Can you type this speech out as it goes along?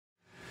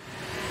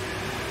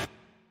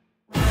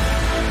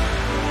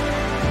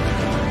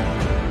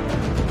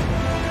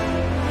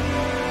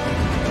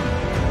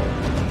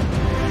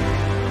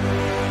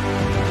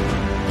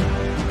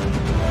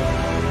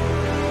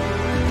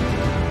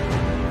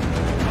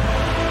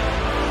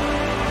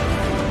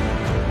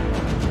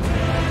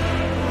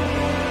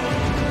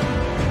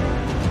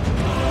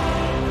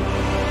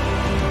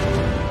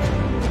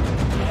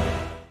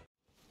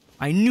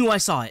I knew I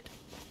saw it.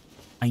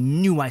 I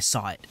knew I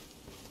saw it.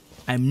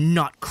 I'm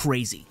not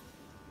crazy.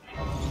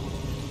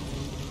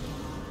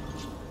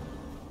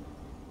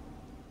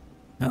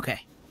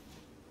 Okay.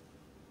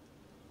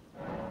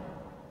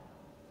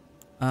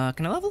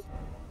 Can I level?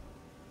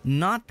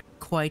 Not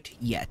quite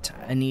yet.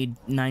 I need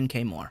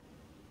 9k more.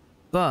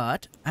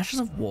 But, Ashes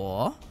of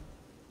War...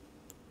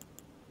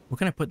 Where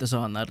can I put this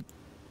on? I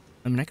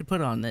mean, I could put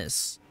it on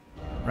this.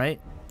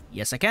 Right?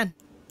 Yes, I can.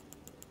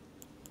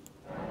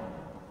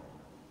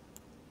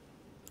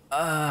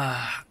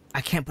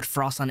 I can't put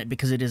Frost on it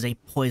because it is a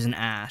poison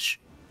ash.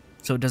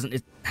 So it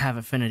doesn't have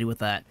affinity with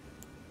that.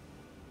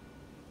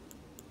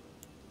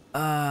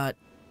 I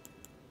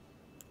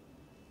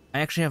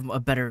actually have a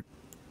better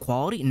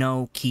quality?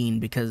 No, Keen,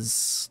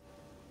 because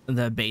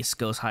the base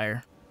goes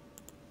higher.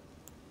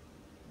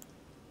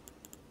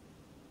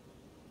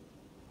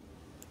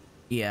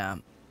 Yeah.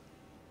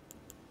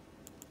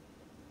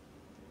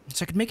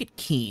 So I could make it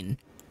Keen.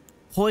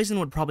 Poison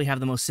would probably have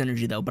the most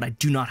synergy, though, but I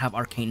do not have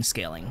arcane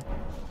scaling.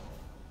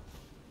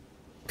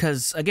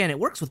 Because, again, it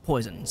works with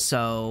poison,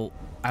 so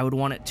I would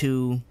want it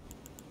to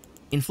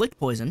inflict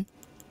poison,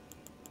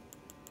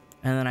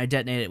 and then I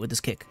detonate it with this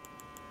kick.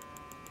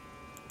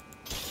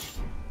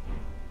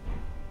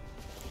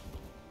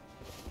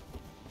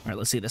 Alright,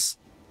 let's see this.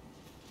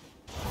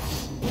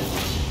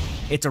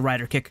 It's a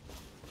rider kick.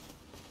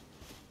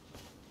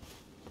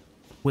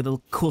 With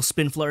a cool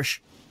spin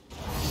flourish.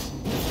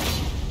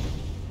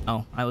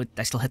 Oh, I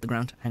still hit the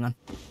ground. Hang on.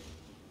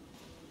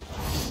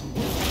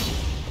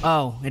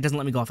 Oh, it doesn't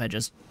let me go off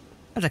edges.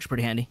 That's actually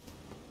pretty handy.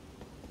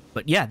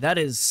 But yeah, that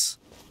is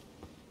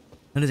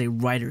a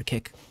rider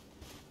kick.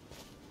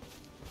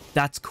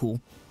 That's cool.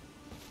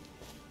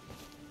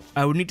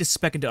 I would need to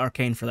spec into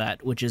Arcane for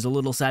that, which is a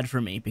little sad for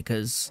me,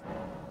 because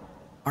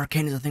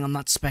Arcane is a thing I'm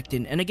not spec'd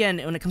in. And again,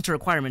 when it comes to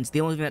requirements,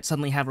 the only thing that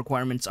suddenly have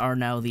requirements are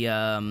now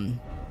the,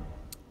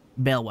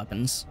 Bale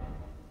weapons.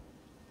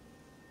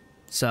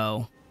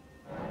 So...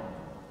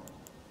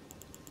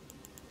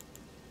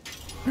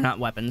 Or not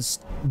weapons,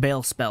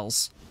 Bale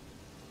spells.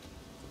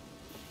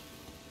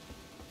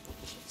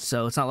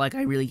 So it's not like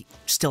I really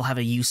still have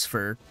a use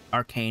for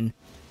Arcane.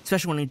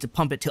 Especially when I need to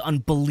pump it to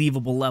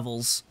unbelievable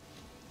levels.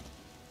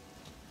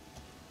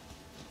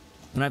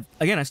 And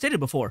I've stated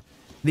before,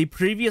 the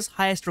previous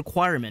highest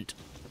requirement,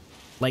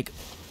 like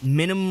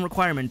minimum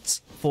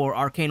requirements for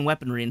arcane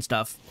weaponry and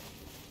stuff,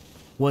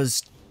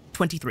 was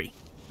 23.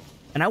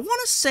 And I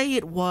want to say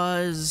it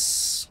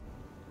was...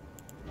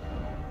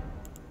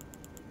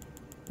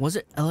 Was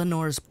it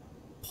Eleanor's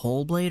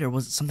pole blade, or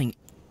was it something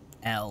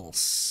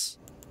else?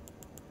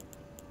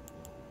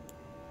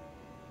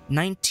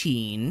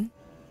 19.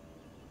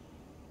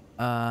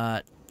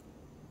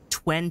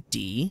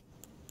 20.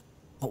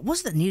 What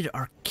was that needed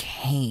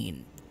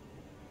arcane?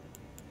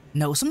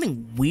 No, it was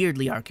something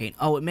weirdly arcane.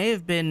 Oh, it may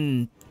have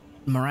been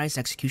Mariah's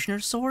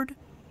Executioner's Sword?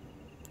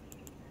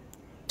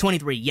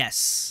 23,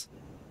 yes.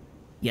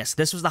 Yes,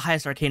 this was the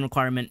highest arcane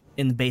requirement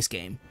in the base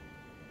game.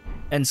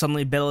 And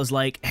suddenly Bill is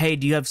like, hey,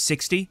 do you have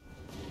 60?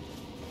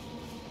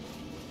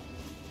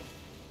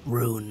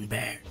 Rune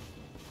Bear.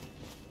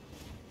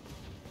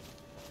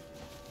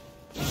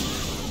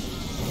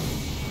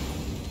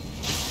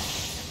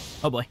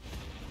 Oh boy.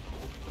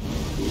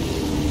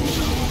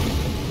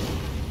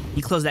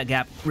 He closed that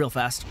gap real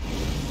fast.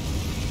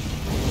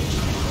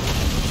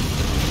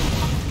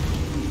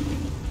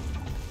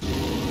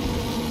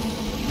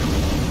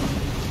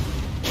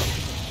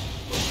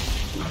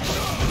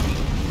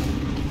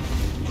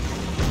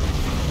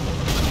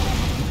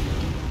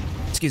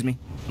 Excuse me.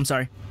 I'm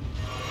sorry.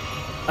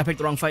 I picked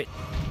the wrong fight.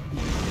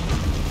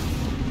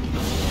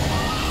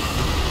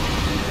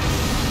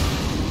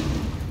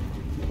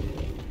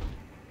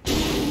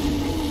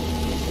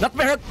 Not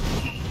my hook!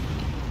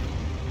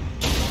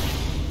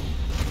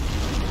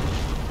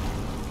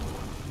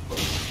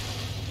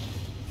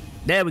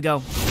 There we go.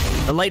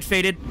 The light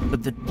faded,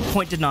 but the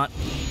point did not.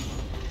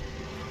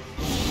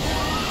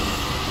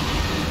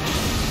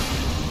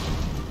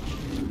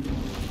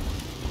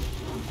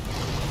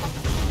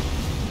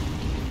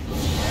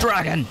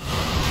 Dragon!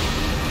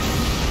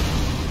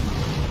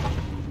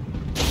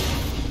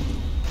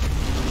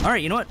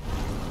 Alright, you know what?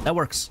 That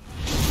works.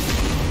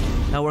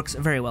 That works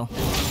very well.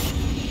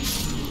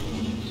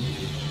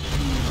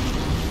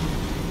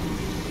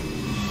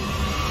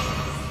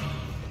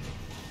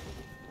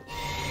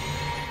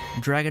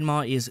 Dragon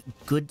Maw is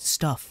good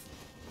stuff.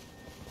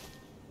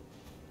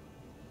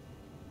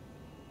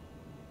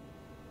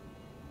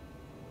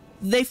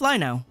 They fly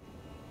now.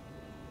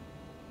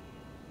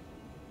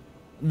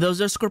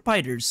 Those are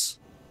Scorpiders.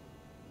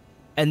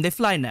 And they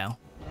fly now.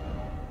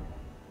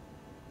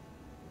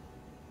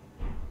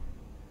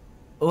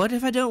 What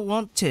if I don't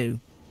want to?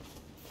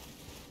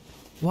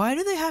 Why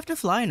do they have to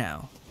fly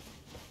now?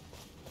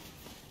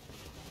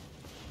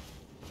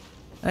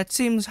 That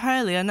seems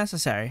highly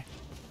unnecessary.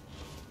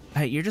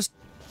 Hey, you're just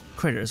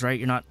critters, right?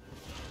 You're not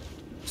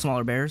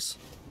smaller bears?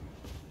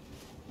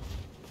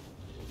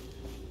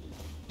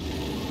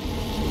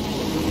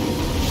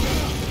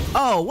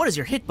 Oh, what is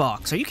your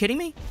hitbox? Are you kidding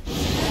me?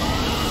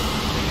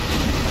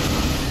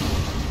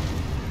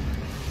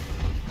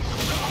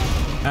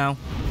 Ow.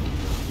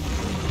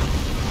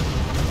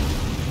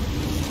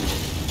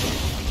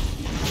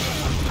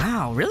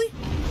 Wow, really?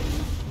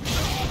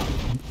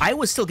 I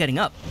was still getting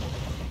up.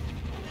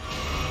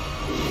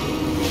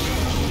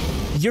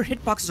 Your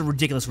hitboxes are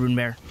ridiculous, Rune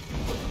Bear.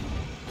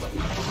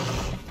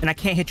 And I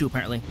can't hit you,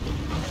 apparently.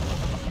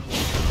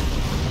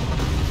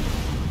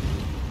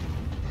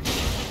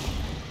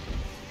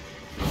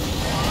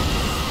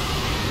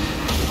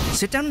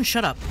 Sit down and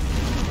shut up.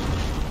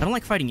 I don't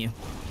like fighting you.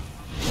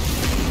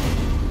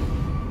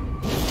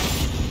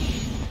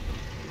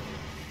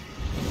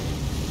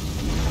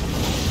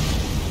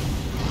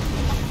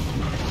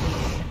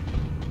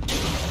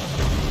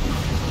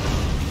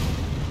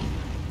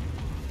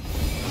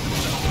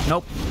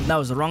 Nope, that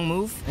was the wrong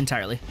move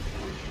entirely.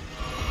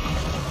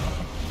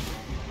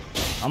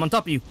 I'm on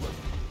top of you.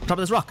 On top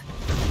of this rock.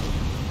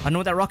 I know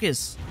what that rock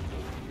is.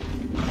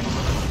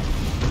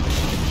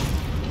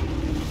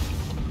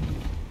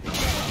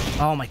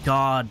 Oh my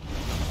god.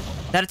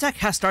 That attack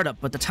has startup,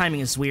 but the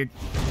timing is weird.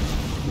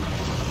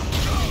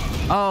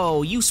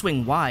 Oh, you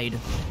swing wide.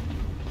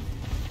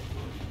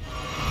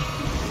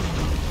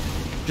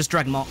 Just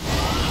drag them all.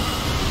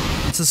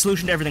 It's the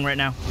solution to everything right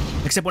now.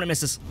 Except when it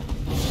misses.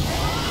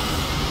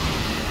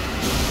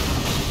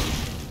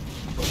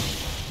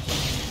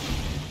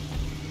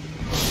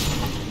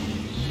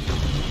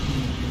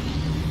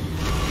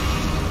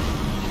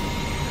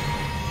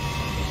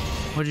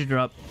 What'd you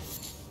drop?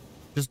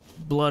 Just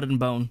blood and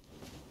bone.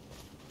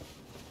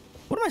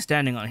 What am I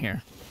standing on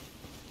here?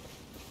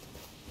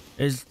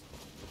 Is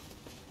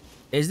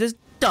this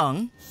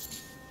dung?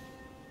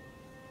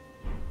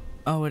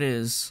 Oh, it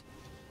is.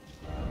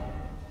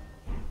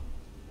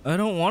 I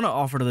don't want to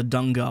offer to the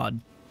dung god.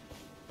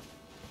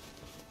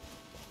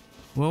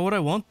 Well, would I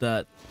want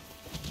that?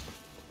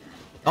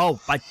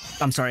 Oh,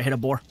 I'm sorry, I hit a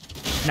boar.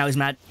 Now he's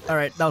mad.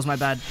 Alright, that was my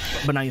bad.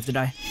 But now you have to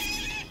die.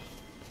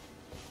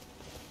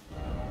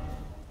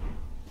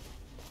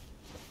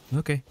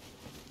 Okay.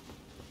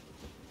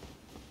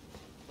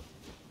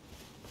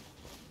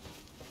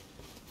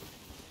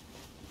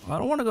 I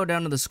don't want to go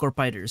down to the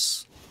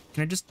Scorpiters.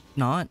 Can I just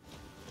not?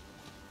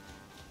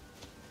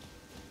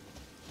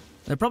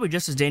 They're probably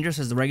just as dangerous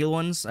as the regular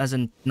ones, as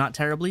in not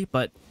terribly,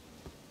 but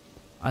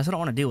I just don't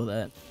want to deal with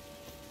that.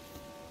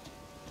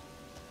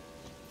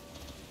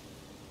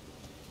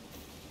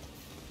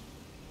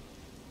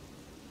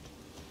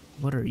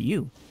 What are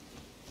you?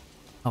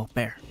 Oh,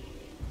 bear.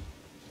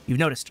 You've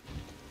noticed.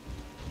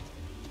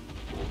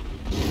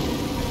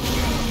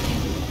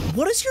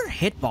 What is your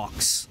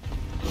hitbox?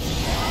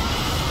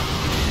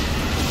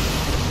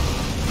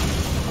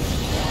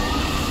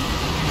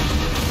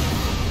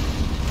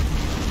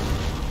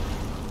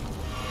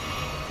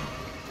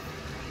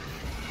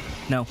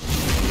 No.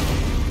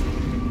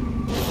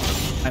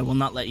 I will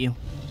not let you.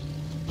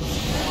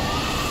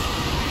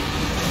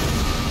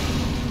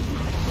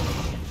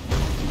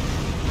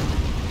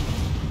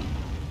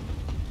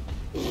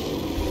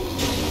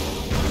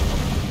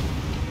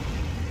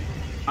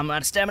 I'm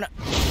out of stamina.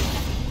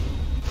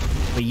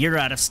 But you're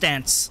out of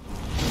stance.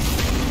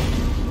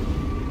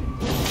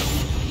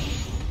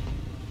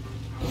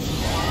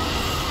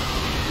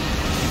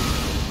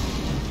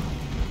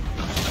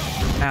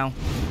 Ow.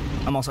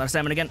 I'm also out of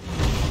stamina again.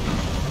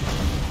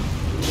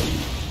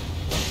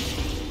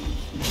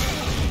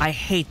 I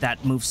hate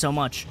that move so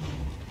much.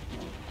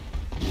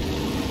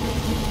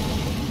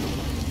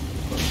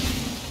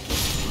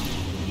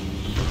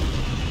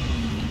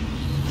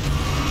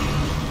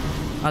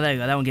 Oh, there you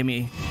go. That one gave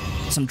me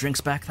some drinks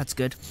back. That's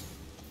good.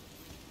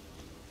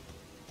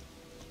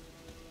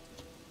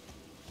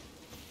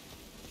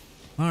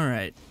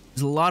 Alright.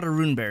 There's a lot of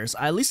rune bears.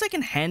 At least I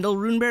can handle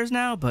rune bears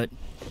now, but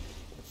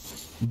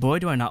boy,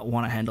 do I not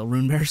want to handle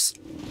rune bears.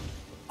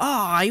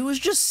 Ah, I was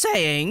just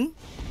saying.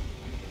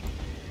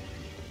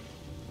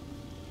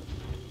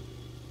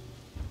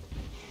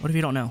 What if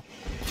you don't know?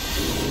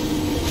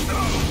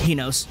 He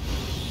knows.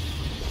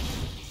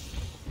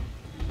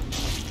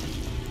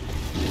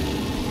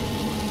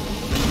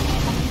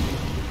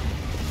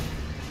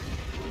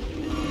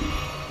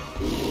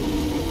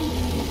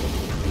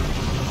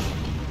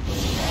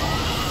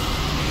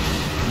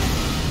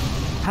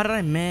 How did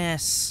I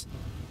miss?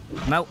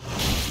 I'm out.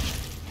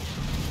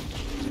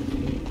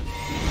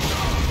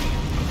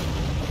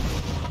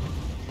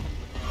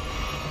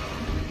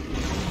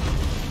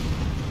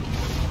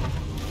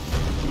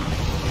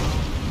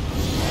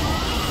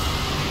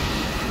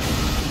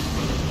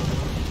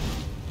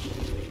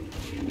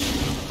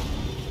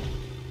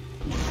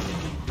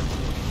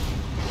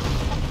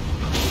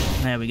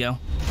 There we go.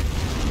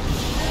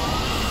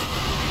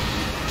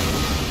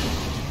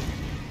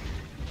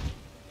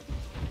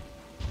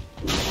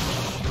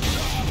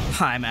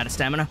 I'm out of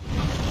stamina.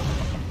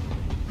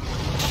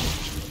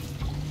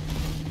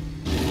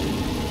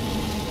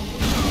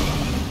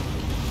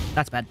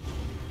 That's bad.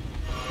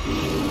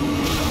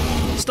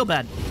 Still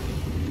bad.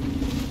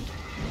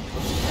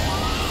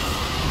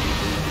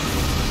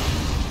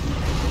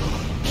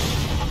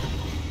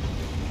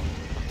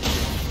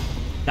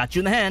 Got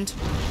you in the hand.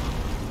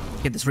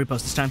 Get this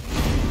repost this time.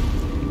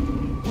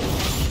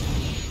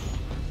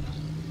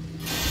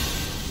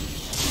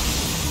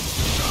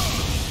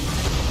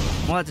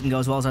 Well, that didn't go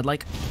as well as I'd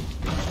like.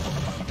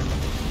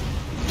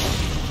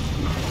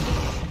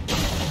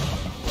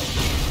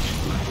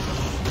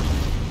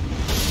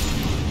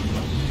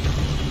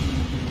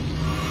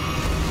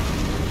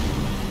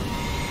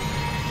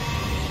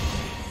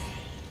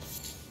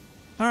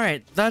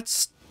 Alright,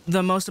 that's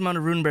the most amount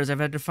of rune bears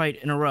I've had to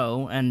fight in a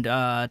row, and,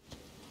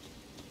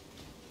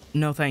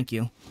 no thank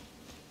you.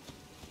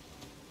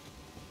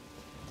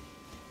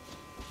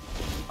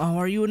 Oh,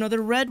 are you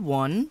another red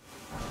one?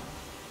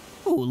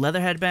 Ooh, leather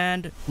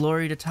headband,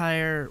 gloried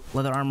attire,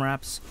 leather arm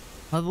wraps,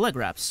 leather leg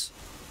wraps.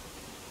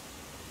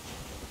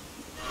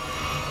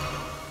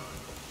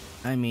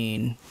 I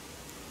mean...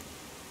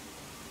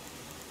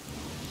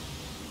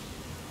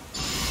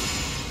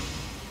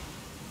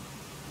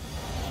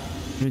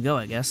 here we go,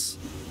 I guess.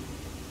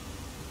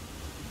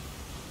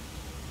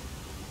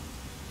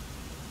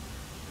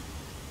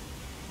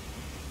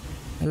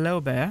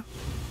 Hello, bear.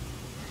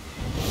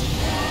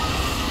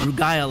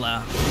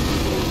 Rugaila.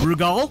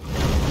 Rugal?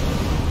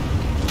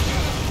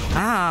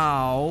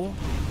 Ow.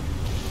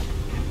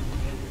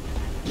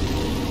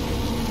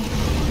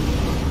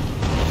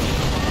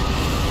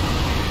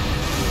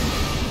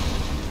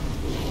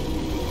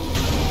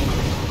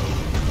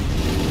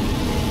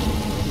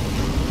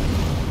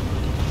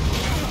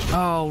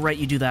 Oh, right,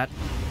 you do that.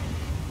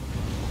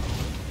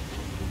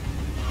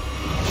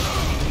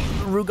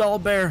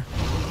 Rugal bear.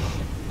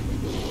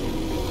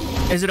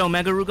 Is it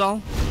Omega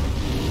Rugal?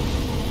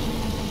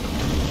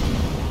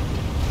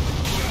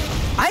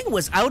 I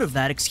was out of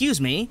that,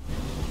 excuse me.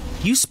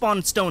 You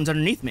spawned stones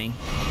underneath me.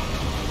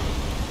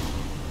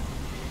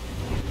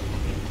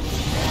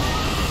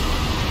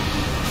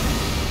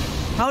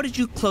 How did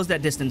you close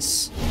that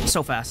distance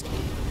so fast?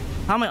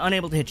 How am I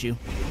unable to hit you?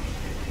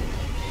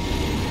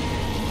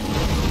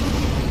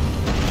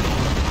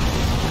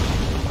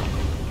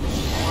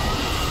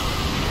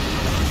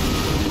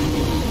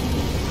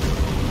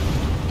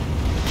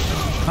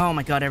 Oh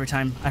my god, every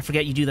time. I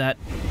forget you do that.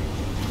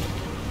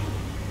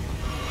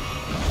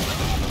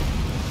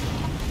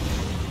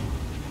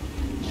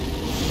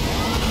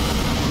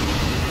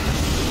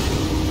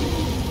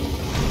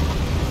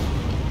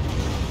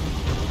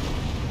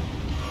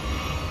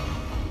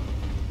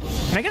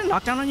 Can I get a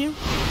knockdown on you?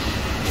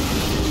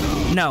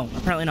 No,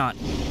 apparently not.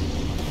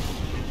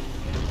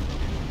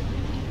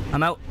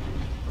 I'm out.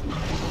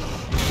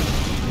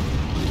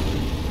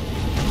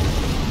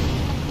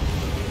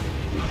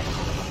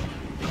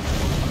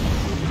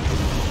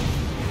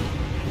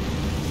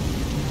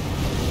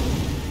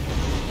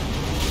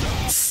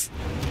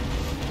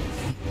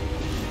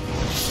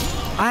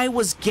 I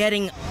was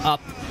getting up.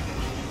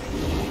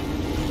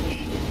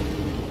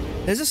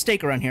 There's a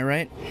stake around here,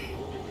 right?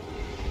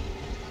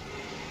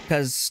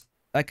 Because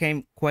I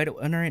came quite a...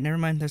 Alright, never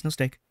mind. There's no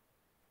stake.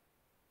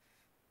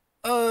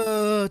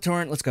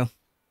 Torrent, let's go.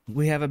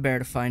 We have a bear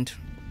to find.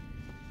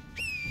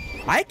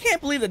 I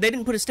can't believe that they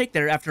didn't put a stake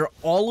there after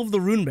all of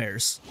the rune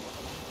bears.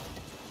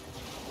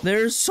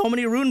 There's so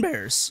many rune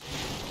bears.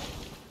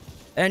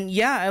 And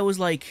yeah, I was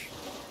like...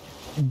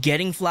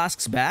 getting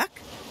flasks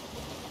back?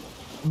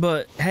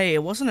 But, hey,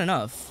 it wasn't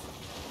enough.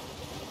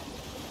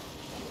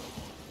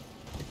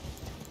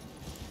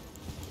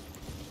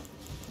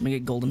 Let me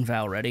get Golden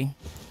Vow ready.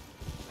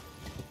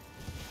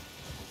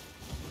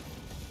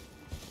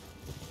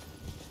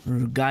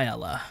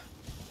 Rugaila.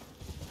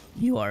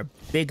 You are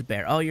Big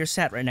Bear. Oh, you're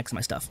sat right next to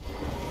my stuff.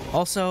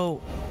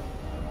 Also,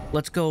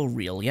 let's go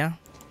real, yeah?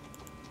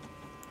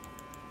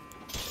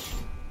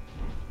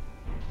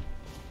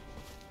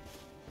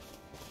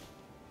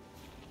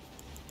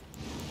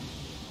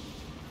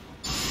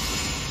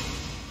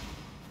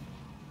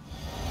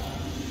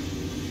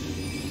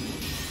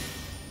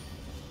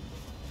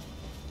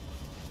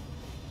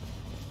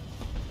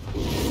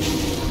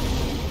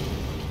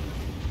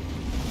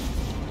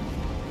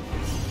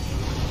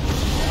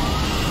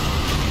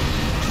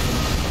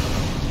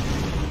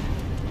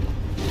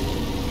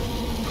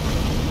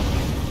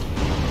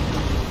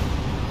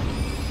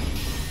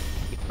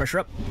 Pressure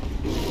up.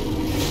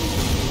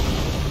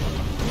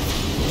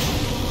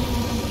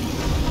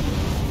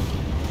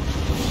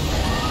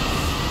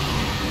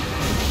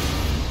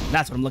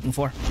 That's what I'm looking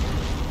for.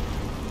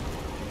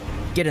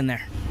 Get in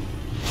there.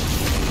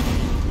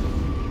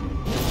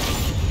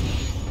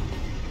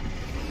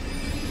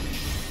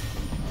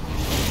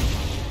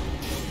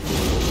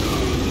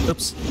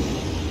 Oops.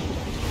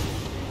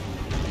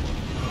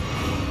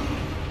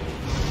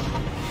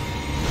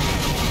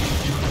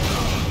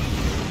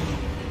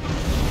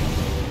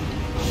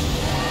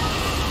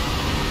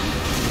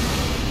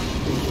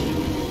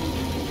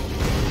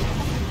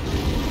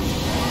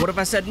 What if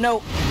I said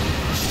no?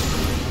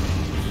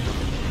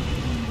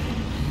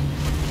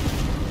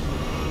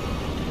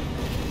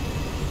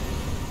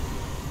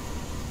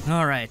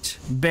 Alright,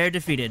 bear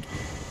defeated.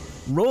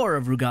 Roar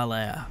of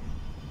Rugalea.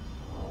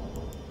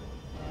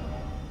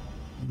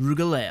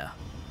 Rugalea.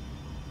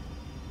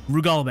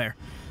 Rugal Bear.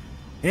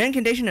 An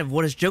incantation of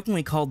what is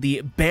jokingly called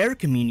the Bear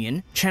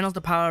Communion channels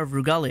the power of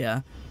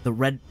Rugalea, the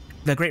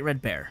great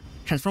red bear.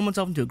 Transform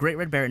oneself into a great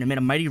red bear and emit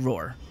a mighty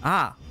roar.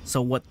 Ah,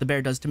 so what the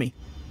bear does to me.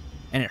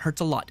 and it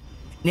hurts a lot.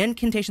 An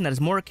incantation that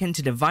is more akin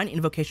to divine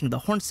invocation of the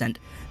horn scent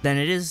than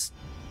it is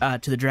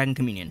to the dragon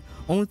communion.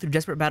 Only through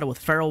desperate battle with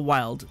feral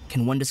wild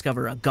can one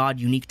discover a god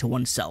unique to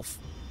oneself.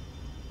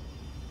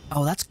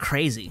 Oh, that's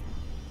crazy.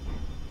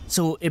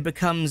 So it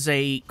becomes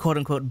a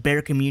quote-unquote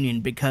bear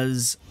communion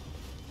because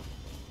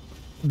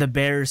the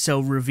bear is so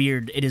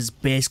revered, it is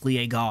basically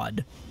a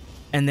god,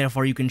 and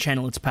therefore you can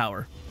channel its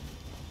power.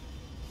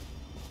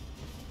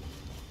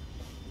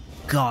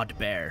 God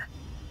bear.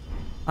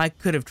 I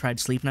could have tried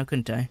sleep now,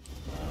 couldn't I?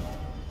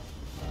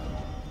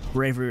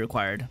 Bravery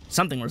required.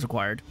 Something was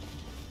required.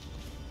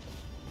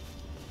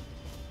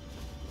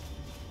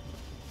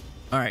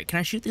 Alright, can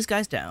I shoot these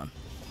guys down?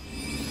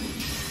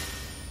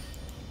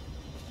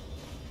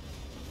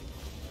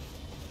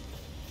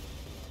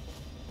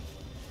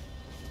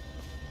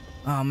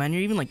 Oh man,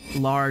 you're even like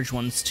large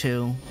ones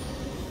too.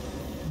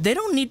 They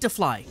don't need to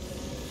fly.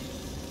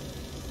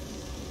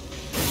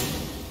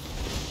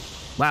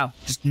 Wow,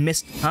 just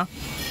missed, huh?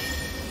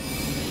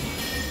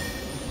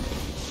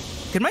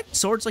 Can my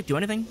swords like do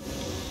anything?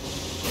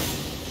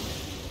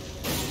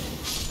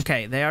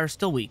 Okay, they are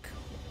still weak.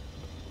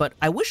 But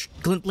I wish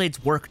glint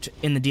blades worked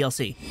in the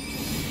DLC.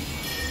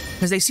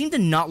 Because they seem to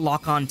not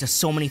lock on to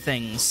so many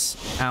things.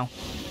 Ow.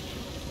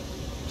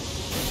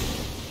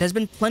 There's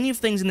been plenty of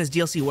things in this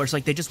DLC where it's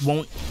like they just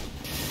won't...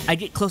 I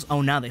get close...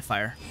 Oh, now they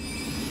fire.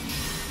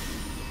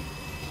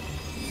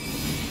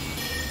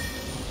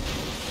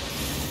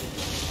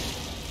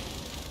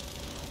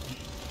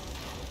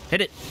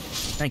 Hit it.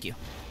 Thank you.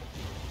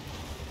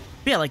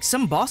 But yeah, like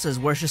some bosses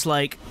where it's just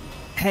like,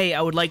 hey,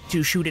 I would like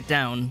to shoot it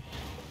down.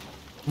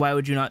 Why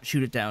would you not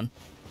shoot it down?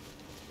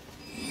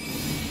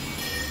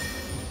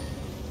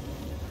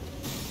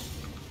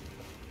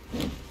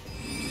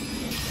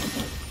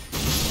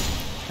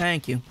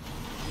 Thank you.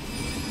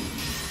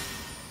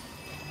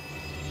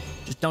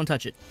 Just don't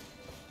touch it.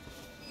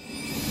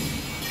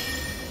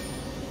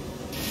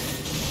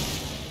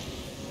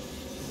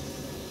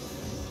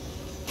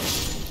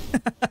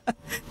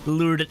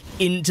 Lured it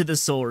into the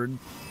sword.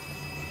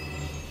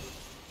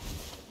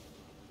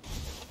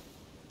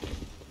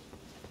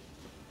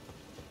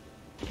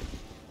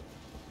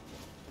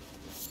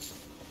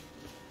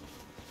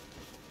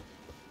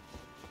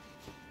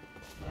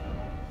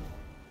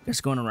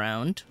 Just going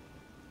around.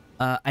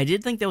 I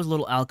did think there was a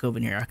little alcove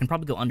in here. I can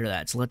probably go under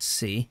that, so let's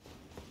see.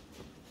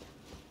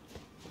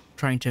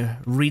 Trying to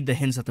read the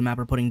hints that the map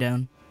are putting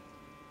down.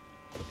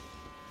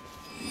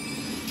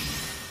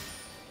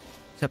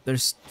 Except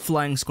there's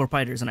flying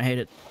scorpiders, and I hate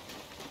it.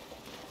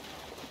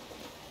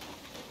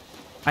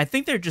 I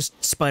think they're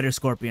just spider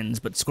scorpions,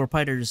 but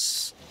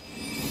scorpiders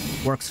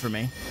works for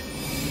me.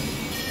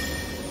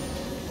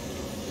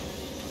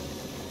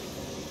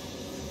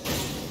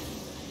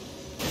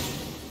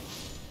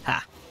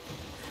 Ha.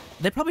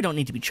 They probably don't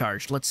need to be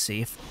charged. Let's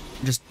see if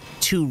just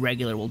 2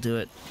 regular will do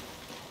it.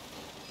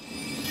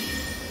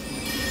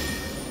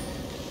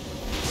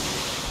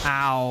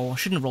 Ow.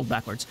 Shouldn't have rolled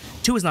backwards.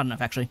 2 is not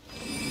enough, actually.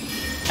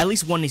 At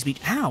least 1 needs to be...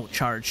 Ow!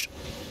 Charged.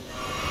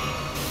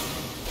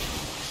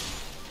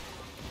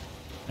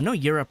 I know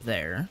you're up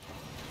there.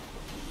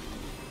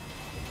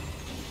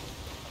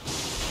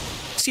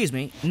 Excuse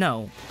me.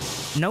 No.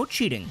 No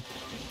cheating.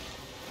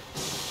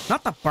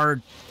 Not the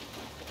bird.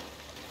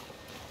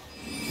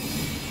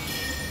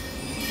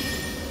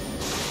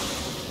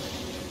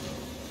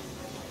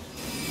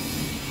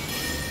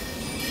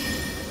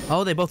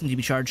 Oh, they both need to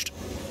be charged.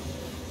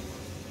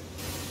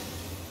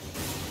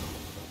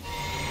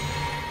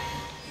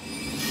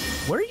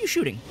 Where are you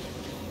shooting?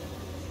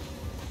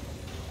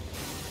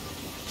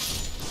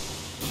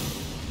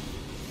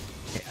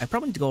 Okay, I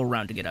probably need to go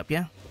around to get up,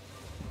 yeah?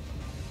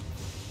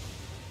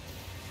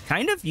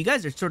 Kind of? You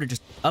guys are sort of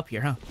just up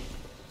here, huh?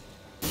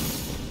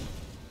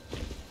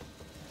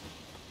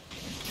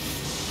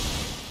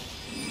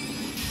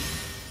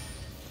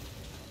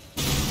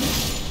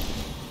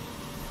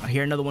 I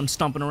hear another one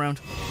stomping around.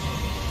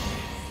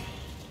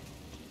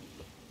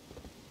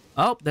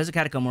 Oh, there's a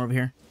catacomb over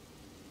here.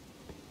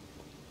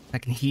 I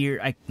can hear...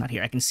 not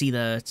hear. I can see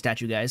the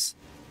statue guys.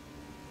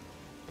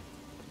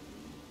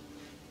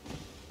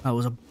 Oh, it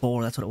was a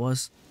boar. That's what it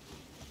was.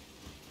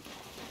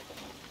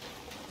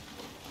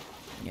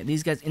 Yeah,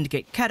 these guys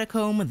indicate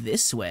catacomb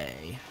this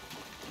way.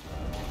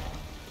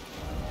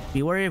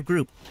 Be wary of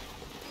group.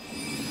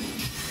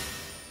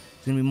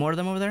 There's gonna be more of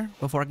them over there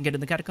before I can get in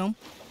the catacomb.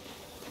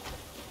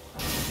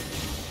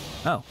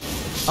 Oh.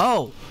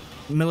 Oh!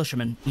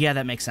 Militiamen. Yeah,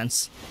 that makes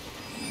sense.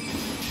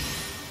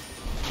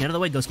 Get out of the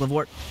way, Ghost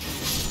Liverwort.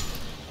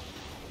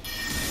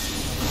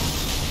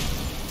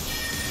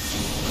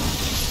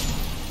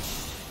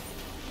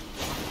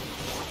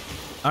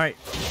 Alright,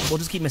 we'll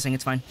just keep missing,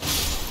 it's fine.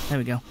 There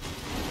we go.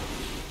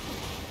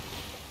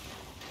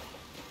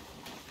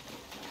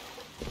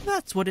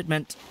 That's what it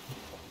meant.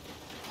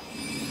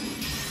 In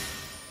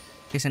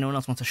case anyone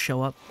else wants to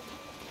show up.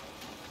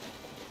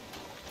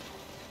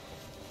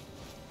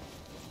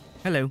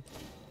 Hello.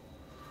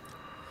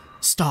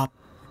 Stop.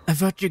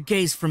 Avert your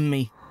gaze from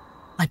me.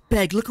 I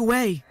beg, look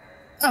away.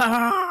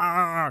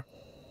 Ah!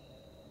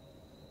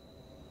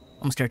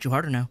 I'm gonna stare at you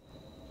harder now.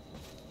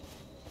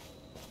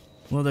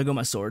 Well, there go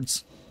my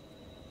swords.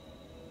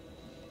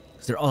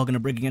 Because they're all gonna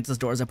break against this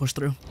door as I push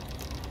through.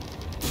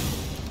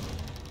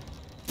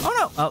 Oh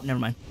no! Oh, never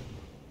mind.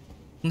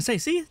 I'm gonna say,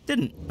 see, it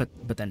didn't, but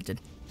then it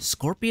did.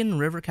 Scorpion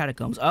River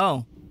Catacombs.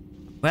 Oh,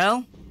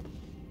 well,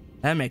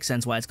 that makes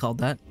sense why it's called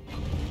that.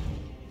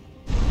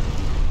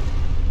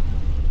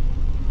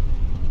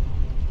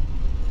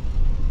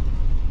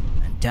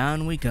 And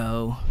down we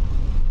go.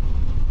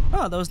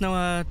 Oh, there was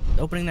no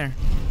opening there.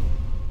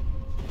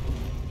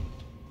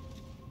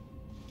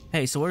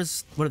 Hey, so what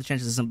are the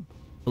chances it's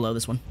below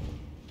this one?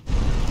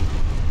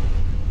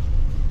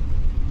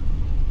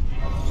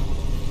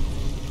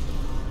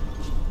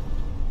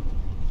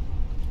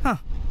 Huh.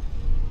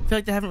 I feel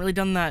like they haven't really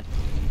done that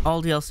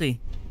all DLC.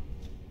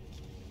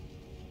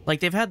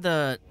 Like, they've had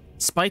the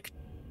spike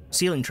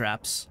ceiling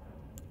traps,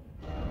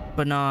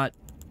 but not,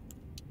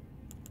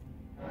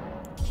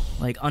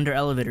 like, under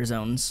elevator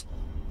zones.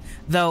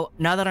 Though,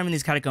 now that I'm in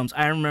these catacombs,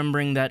 I'm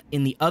remembering that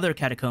in the other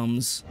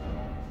catacombs,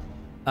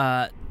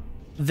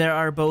 there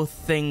are both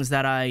things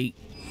that I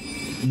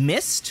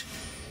missed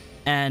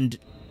and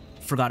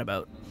forgot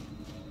about.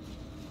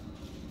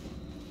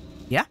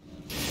 Yeah?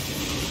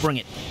 Bring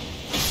it.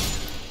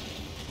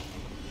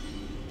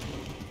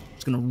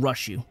 It's gonna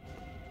rush you.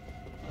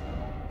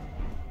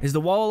 Is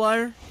the wall a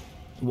liar?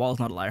 The wall is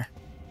not a liar.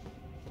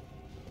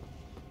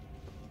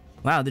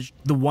 Wow,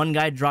 the one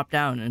guy dropped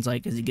down and it's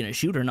like, is he gonna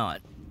shoot or not?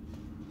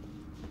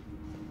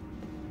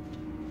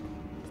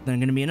 Then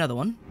gonna be another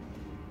one.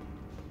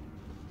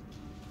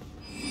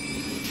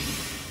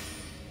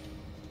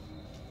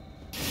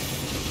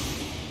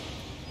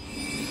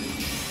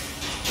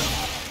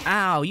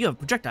 Ow, you have a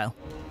projectile.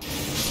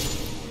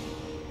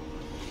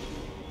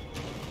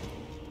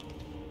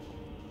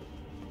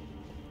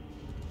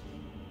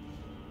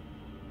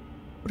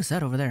 What is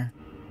that over there?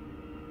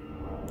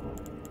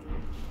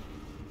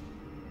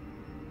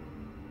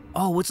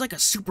 Oh, it's like a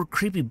super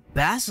creepy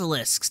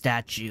basilisk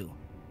statue.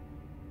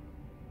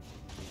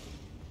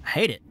 I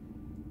hate it.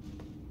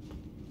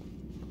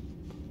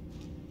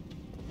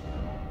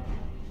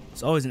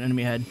 It's always an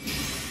enemy ahead.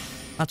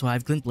 That's why I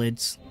have glint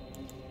blades.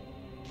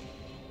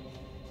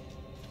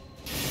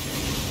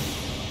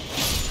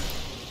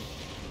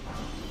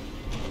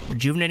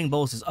 Rejuvenating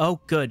boluses.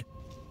 Oh, good.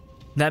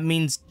 That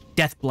means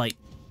Deathblight.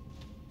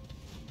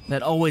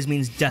 That always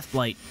means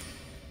Deathblight.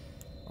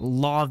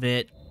 Love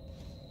it.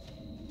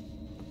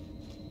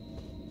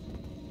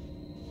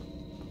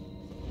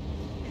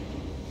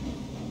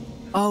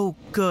 Oh,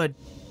 good.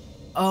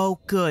 Oh,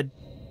 good.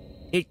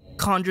 It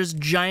conjures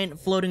giant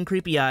floating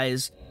creepy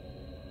eyes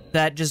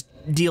that just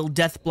deal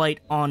Deathblight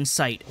on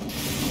sight.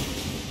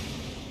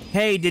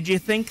 Hey, did you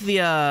think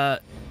the,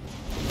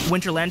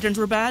 winter lanterns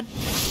were bad?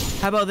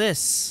 How about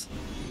this?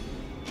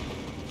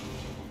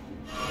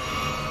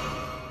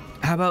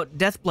 How about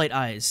Deathblight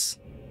eyes?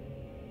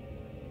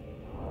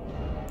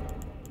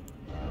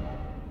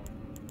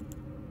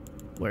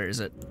 Where is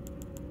it?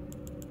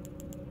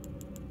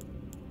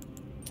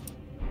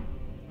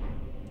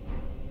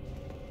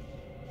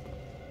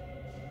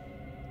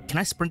 Can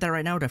I sprint that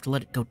right now, or do I have to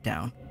let it go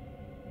down?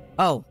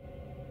 Oh,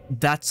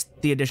 that's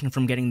the addition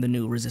from getting the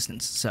new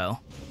resistance, so...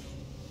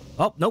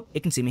 Oh, nope,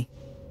 it can see me.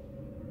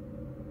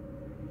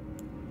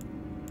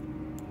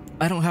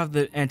 I don't have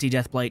the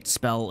anti-Deathblight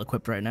spell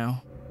equipped right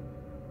now.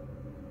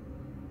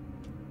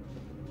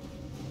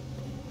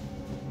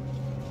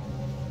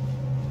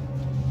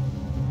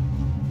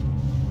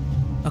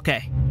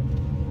 Okay.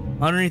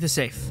 Underneath the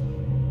safe.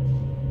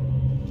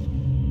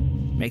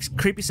 Makes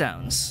creepy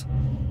sounds.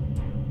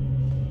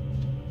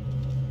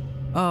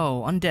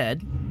 Oh,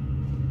 undead.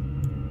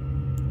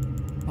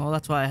 Well,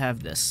 that's why I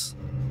have this.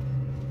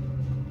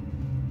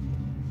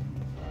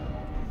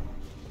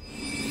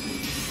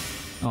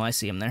 Oh, I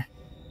see him there.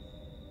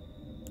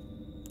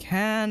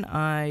 Can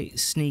I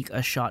sneak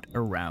a shot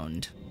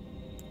around?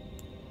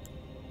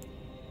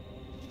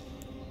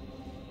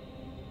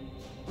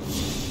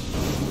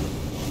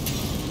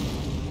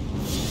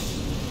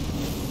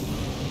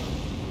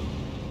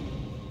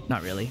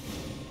 Not really.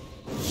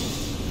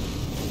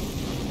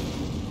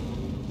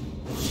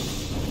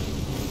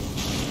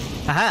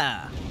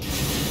 Haha!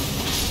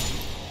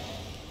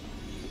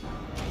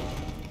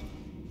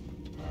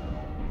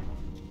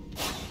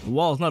 The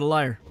wall's not a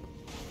liar.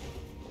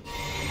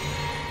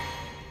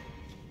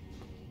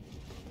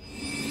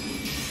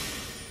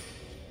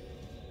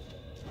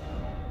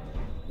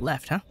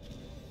 Left, huh?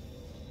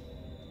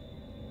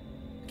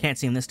 Can't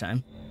see him this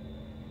time.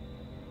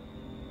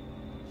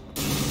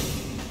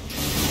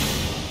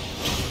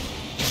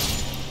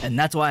 And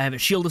that's why I have a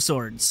shield of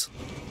swords.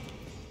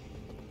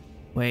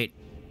 Wait.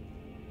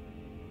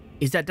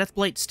 Is that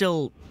Deathblight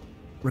still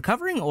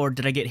recovering, or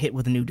did I get hit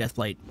with a new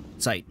Deathblight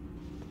sight?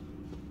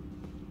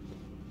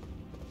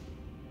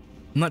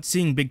 I'm not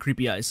seeing big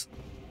creepy eyes.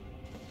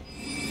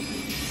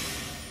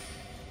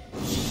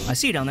 I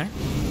see you down there.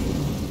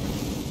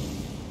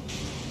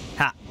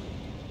 Ha.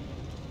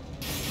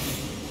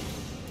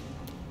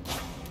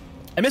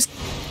 I missed.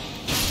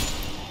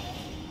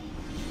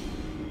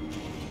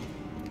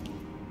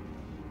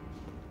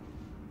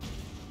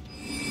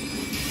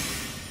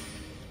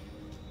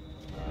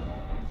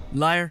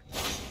 Liar.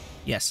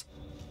 Yes.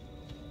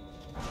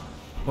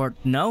 Or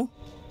no?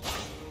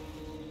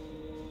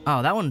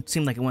 Oh, that one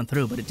seemed like it went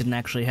through, but it didn't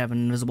actually have an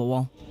invisible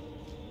wall.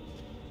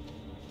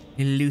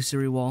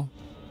 Illusory wall.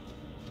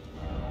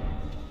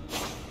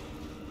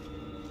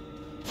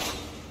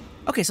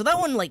 Okay, so that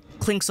one, like,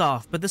 clinks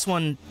off, but this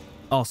one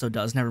also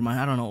does. Never mind.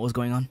 I don't know what was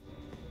going on.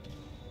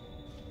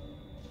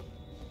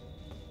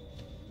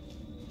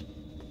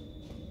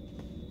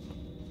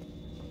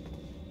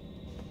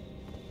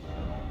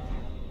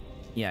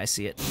 Yeah, I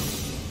see it.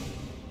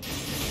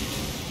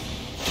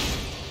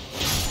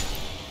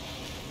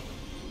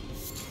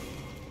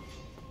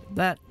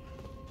 That.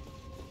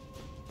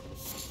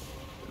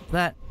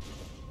 That.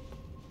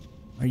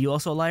 Are you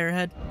also a liar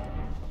head?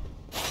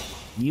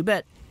 You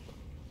bet.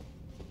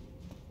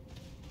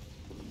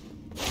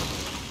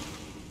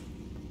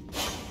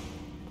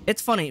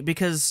 It's funny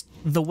because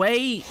the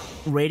way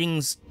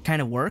ratings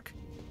kind of work,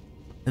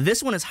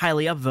 this one is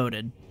highly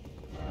upvoted.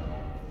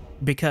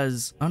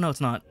 Because, oh no, it's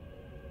not.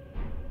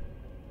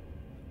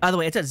 By the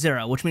way, it's at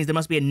 0, which means there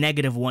must be a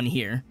 -1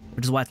 here,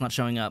 which is why it's not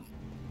showing up.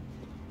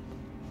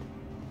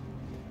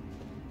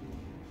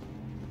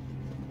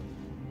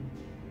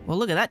 Well,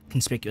 look at that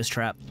conspicuous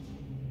trap.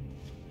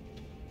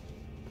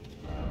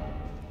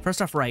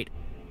 First off, right.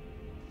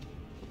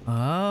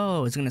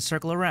 Oh, it's gonna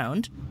circle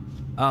around.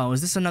 Oh,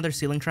 is this another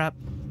ceiling trap?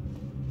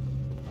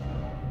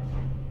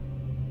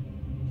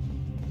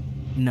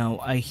 No,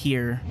 I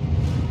hear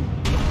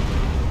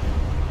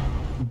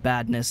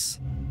badness.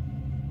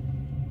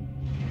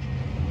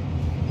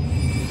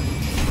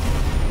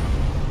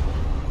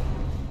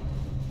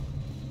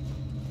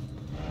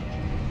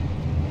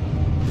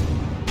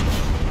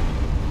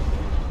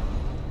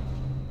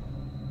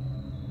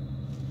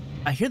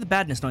 I hear the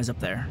badness noise up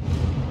there.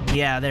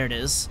 Yeah, there it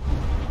is.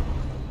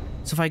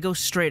 So if I go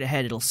straight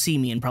ahead, it'll see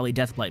me and probably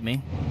Deathblight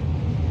me.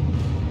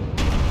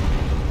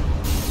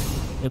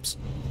 Oops.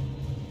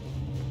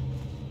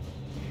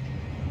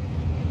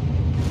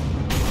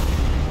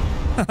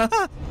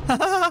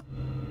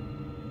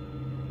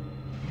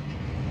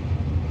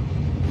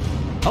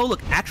 Oh,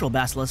 look, actual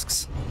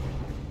basilisks.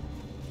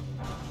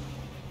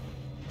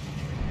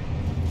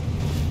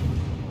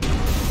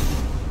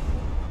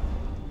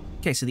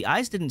 Okay, so the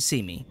eyes didn't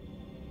see me.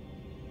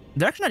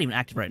 They're actually not even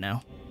active right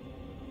now.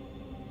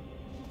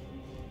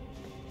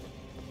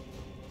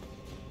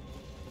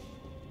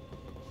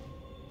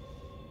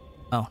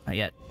 Oh, not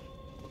yet.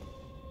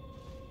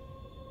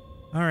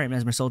 Alright,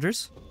 Mesmer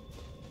soldiers.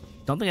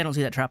 Don't think I don't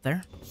see that trap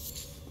there.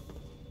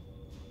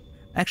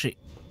 Actually,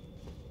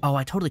 oh,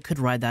 I totally could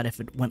ride that if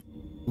it went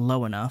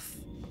low enough.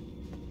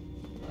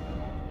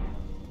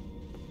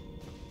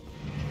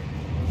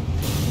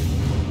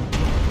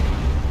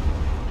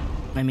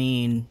 I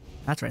mean,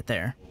 that's right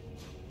there.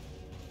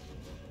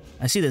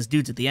 I see those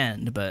dudes at the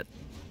end, but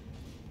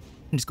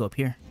I can just go up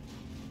here.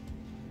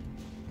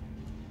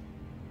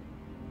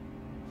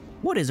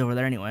 What is over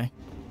there anyway?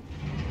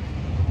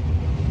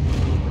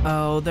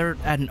 Oh, they're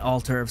at an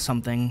altar of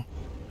something.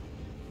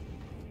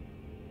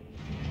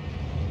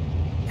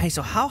 Hey,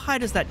 so how high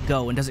does that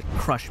go, and does it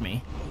crush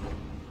me?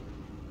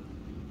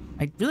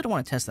 I really don't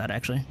want to test that,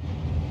 actually.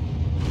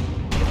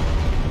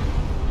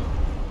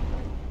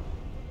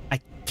 I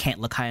can't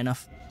look high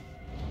enough.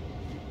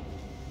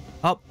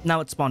 Oh, now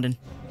it's spawned in.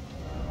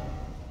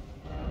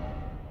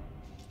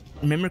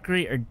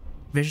 Mimicry or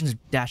visions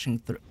dashing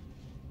through.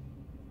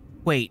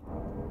 Wait.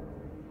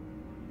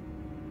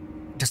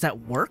 Does that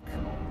work?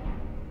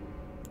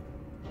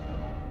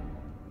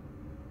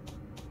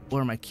 What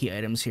are my key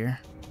items here?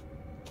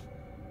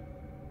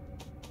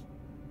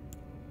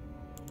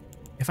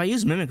 If I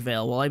use Mimic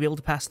Veil, will I be able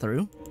to pass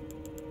through?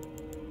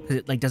 Because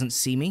it, like, doesn't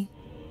see me?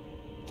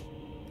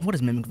 What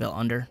is Mimic Veil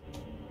under?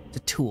 It's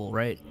a tool,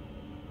 right?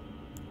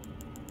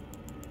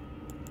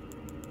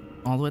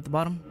 All the way at the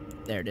bottom?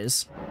 There it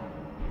is.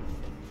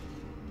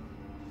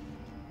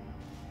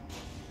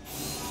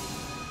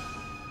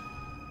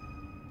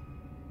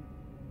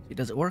 See,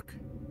 does it work?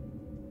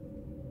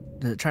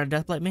 Does it try to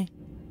Deathblight me?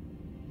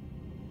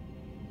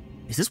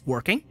 Is this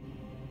working?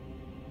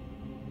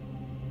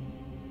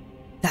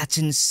 That's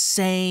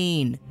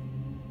insane!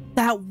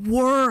 That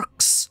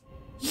works!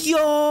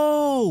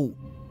 Yo!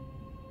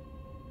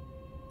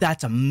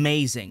 That's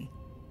amazing.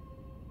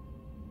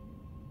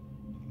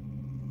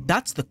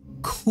 That's the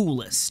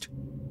coolest.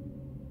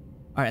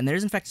 Alright, and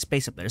there's in fact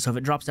space up there, so if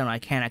it drops down, I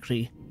can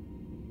actually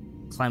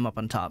climb up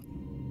on top.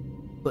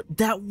 But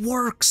that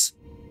works!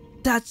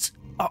 That's...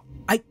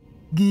 I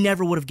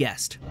never would have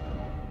guessed.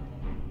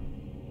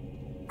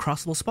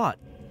 Crossable spot.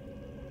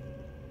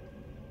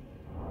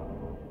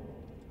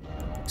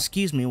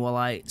 Excuse me while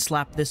I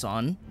slap this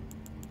on.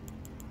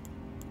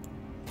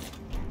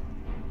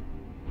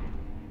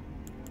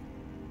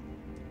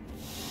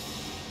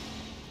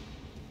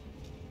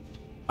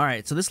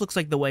 Alright, so this looks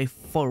like the way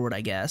forward,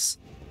 I guess.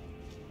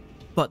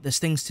 But there's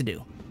things to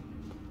do.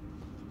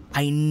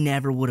 I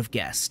never would have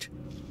guessed.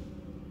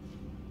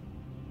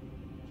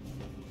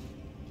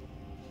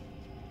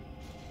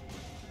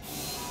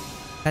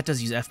 That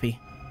does use FP.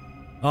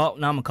 Oh,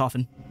 now I'm a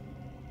coffin.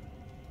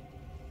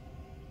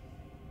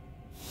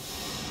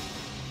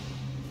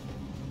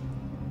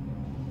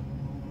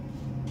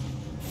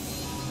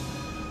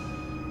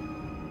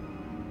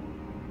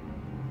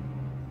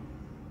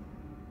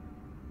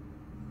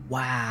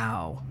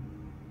 Wow.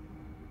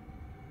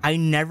 I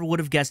never would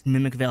have guessed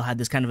Mimic Veil had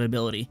this kind of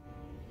ability.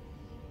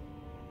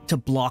 To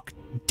block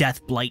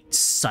Deathblight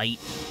sight.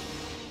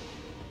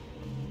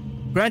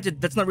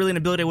 Granted, that's not really an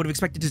ability I would have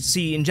expected to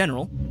see in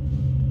general.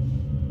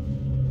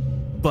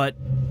 But...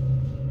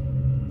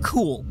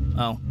 cool.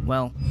 Oh,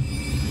 well...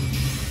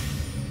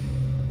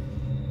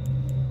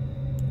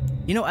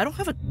 You know, I don't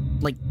have a,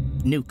 like,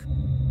 nuke.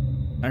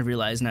 I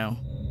realize now.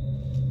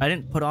 I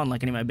didn't put on,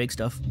 like, any of my big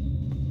stuff.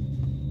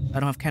 I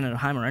don't have Canada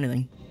Heim or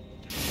anything.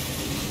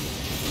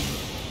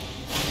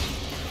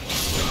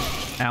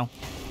 Ow.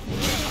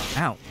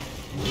 Ow.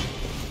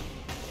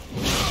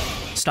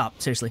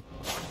 Stop, seriously.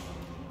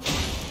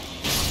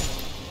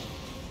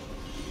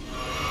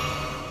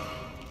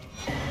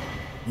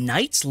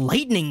 Knight's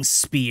Lightning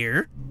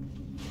Spear?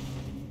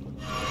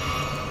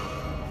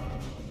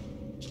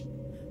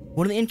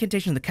 One of the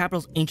incantations of the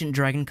capital's ancient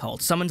dragon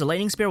cult summons a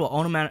lightning spear while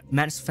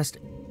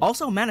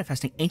also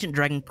manifesting ancient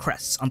dragon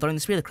crests. On throwing the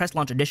spear, the crest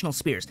launch additional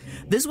spears.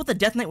 This is what the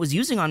Death Knight was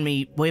using on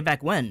me way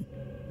back when,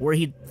 where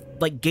he'd,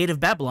 like, Gate of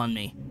Babylon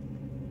me.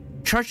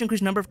 Charge to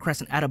increase number of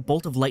crests and add a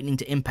bolt of lightning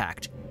to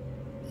impact.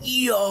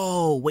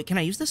 Yo! Wait, can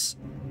I use this?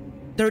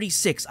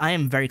 36. I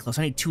am very close.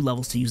 I need 2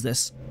 levels to use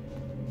this.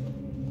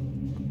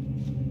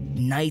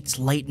 Knight's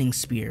Lightning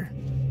Spear.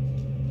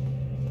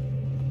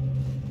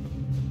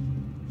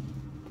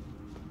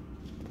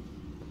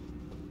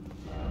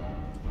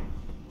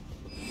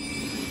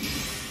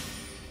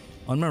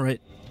 On my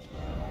right.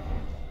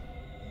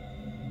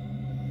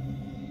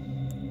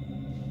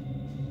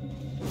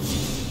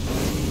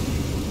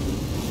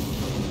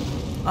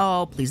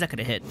 Oh, please, that could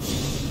have hit.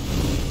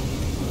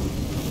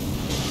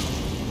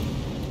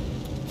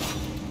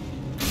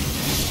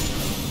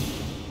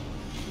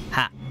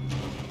 Ha.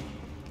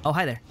 Oh,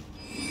 hi there.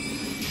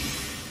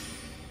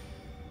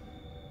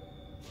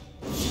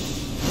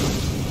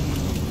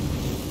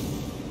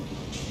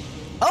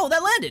 Oh,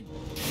 that landed!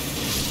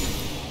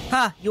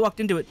 Ha! You walked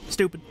into it.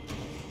 Stupid.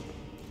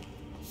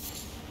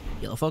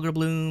 Yellow Fulgur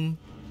Bloom.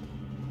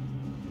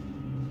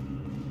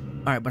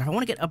 Alright, but if I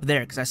want to get up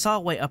there, because I saw a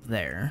way up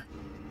there,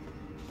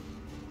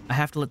 I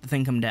have to let the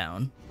thing come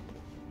down.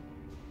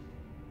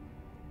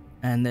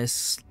 And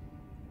this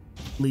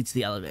leads to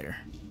the elevator.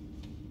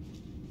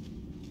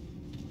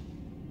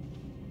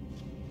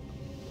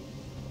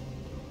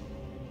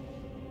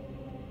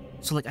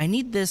 So, like, I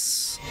need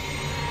this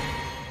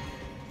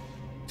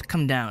to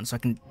come down so I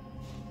can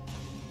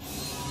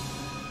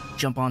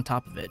jump on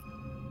top of it.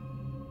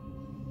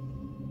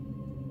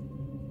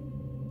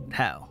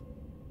 How?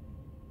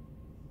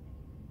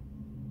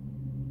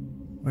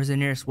 Where's the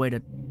nearest way to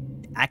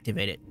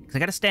activate it? Because I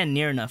gotta stand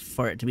near enough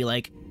for it to be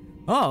like,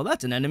 oh,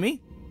 that's an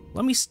enemy.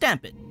 Let me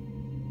stamp it.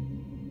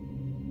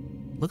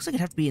 Looks like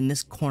it'd have to be in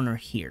this corner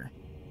here.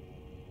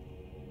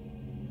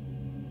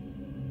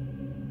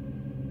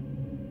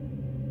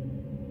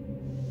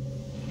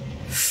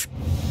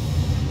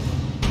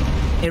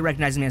 It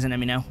recognizes me as an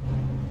enemy now.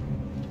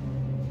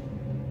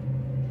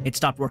 It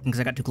stopped working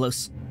because I got too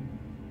close.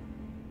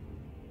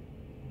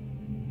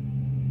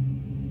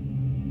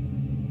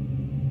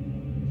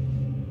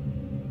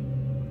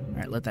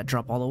 Alright, let that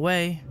drop all the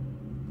way.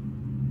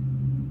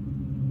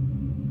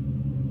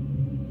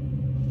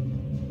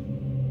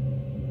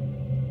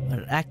 Let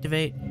it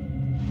activate.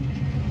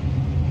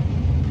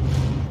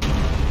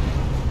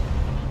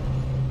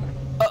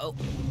 Uh-oh.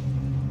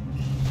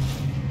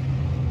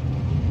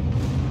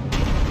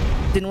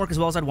 Didn't work as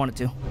well as I'd want it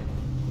to.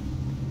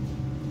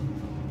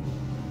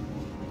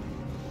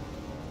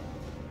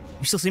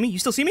 You still see me? You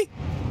still see me?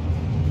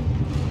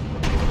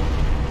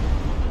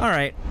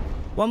 Alright.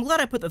 Well, I'm glad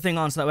I put the thing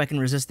on so that way I can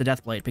resist the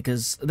Deathblight,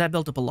 because that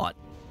built up a lot.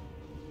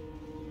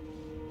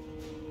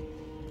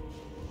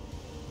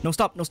 No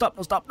stop, no stop,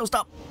 no stop, no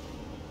stop!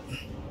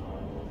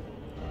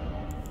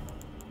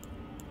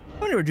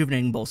 How many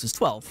rejuvenating bolts is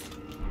 12?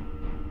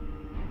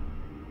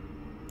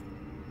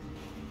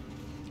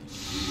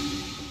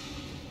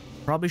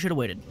 Probably should have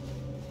waited.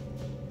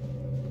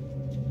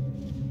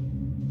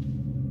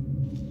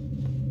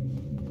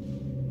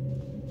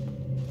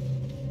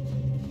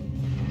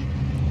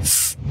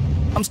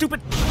 I'm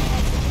stupid!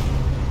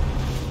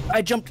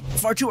 I jumped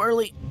far too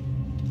early.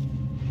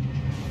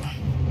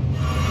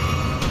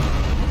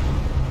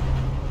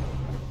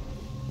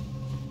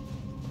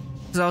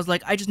 Because I was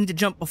like, I just need to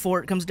jump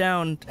before it comes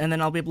down, and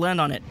then I'll be able to land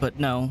on it. But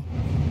no.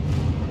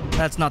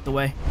 That's not the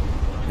way.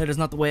 That is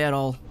not the way at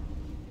all.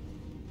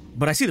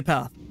 But I see the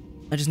path.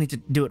 I just need to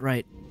do it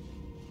right.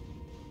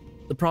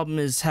 The problem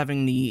is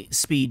having the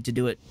speed to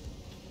do it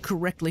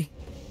correctly.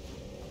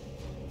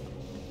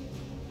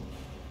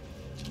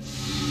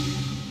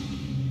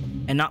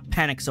 And not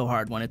panic so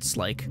hard when it's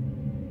like...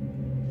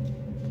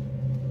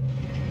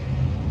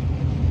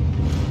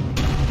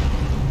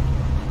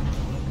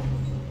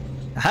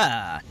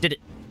 Aha! Did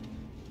it!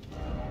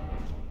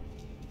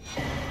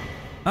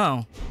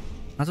 Oh.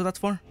 That's what that's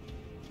for?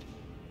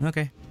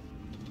 Okay.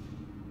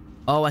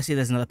 Oh, I see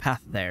there's another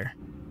path there.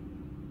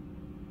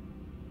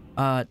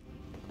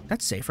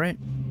 That's safe, right?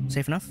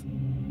 Safe enough?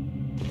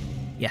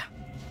 Yeah.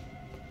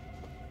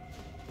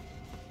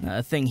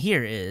 The thing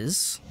here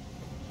is...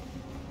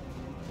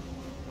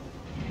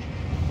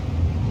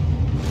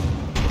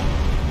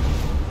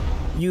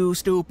 You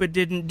stupid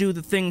didn't do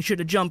the thing, should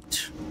have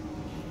jumped.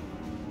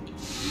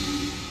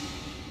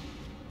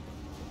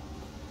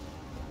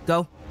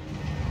 Go.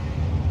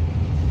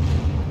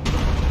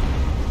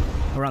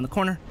 Around the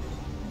corner.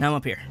 Now I'm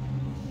up here.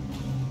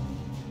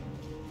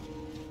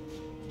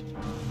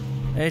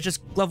 It's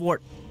just glove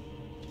wart.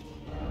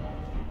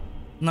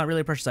 Not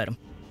really a precious item.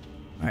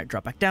 Alright,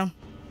 drop back down.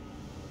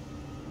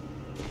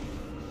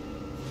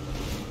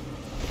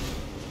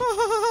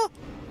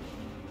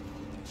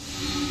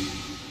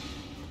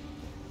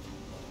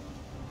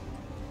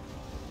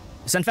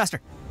 Send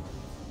faster.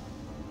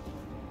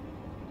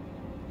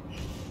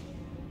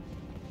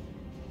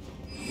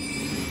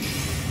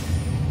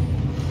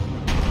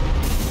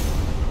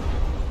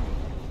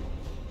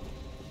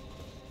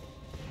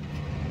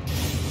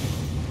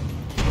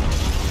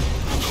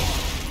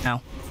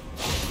 Ow.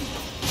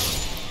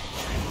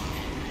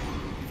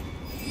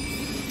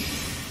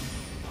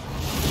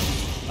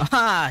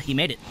 Aha! He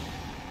made it.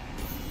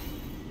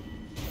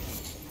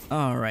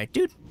 Alright,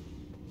 dude.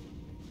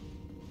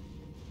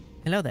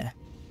 Hello there.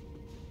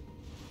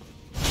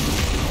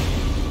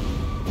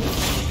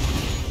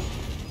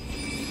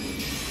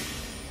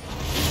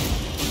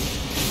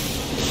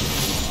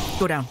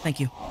 Go down, thank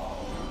you.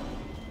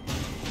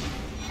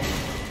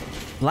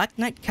 Black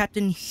Knight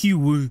Captain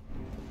Hugh.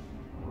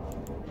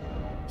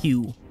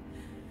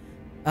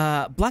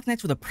 Black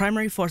Knights were the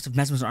primary force of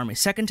Mesmer's army.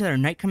 Second to their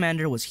Knight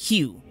commander was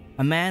Hugh,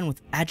 a man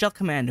with agile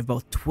command of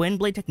both twin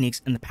blade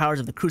techniques and the powers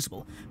of the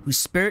Crucible, whose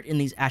spirit in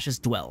these ashes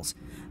dwells.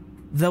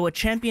 Though a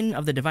champion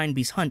of the Divine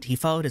Beast hunt, he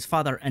followed his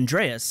father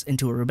Andreas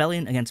into a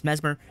rebellion against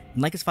Mesmer,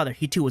 and like his father,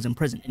 he too was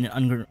imprisoned in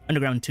an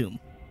underground tomb.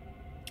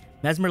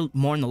 Mesmer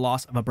mourned the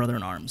loss of a brother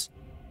in arms.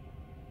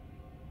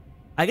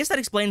 I guess that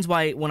explains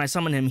why, when I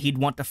summon him, he'd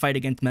want to fight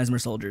against Mesmer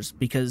soldiers,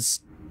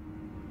 because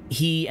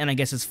he, and I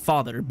guess his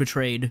father,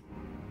 betrayed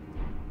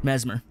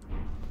Mesmer.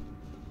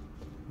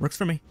 Works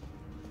for me.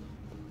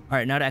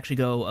 Alright, now to actually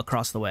go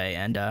across the way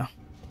and,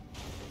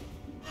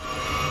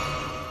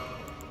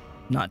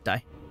 not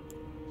die.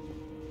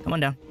 Come on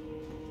down.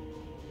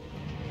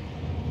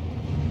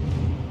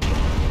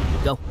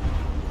 Go.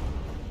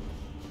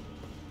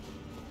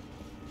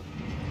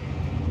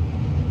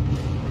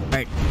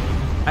 Alright.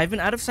 I've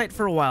been out of sight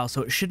for a while,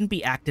 so it shouldn't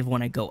be active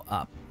when I go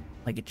up.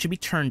 Like, it should be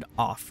turned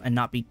off and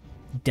not be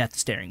death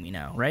staring me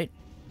now, right?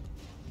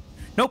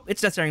 Nope,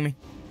 it's death staring me.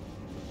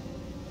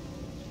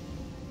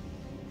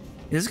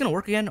 Is this gonna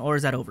work again, or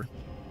is that over?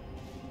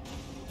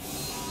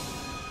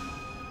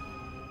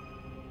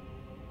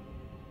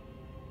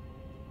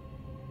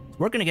 It's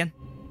working again.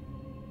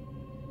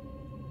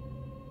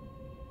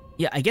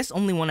 Yeah, I guess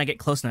only when I get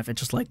close enough,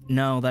 it's just like,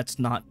 no, that's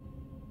not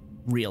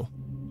real.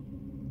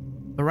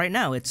 But right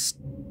now, it's...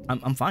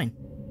 I'm fine.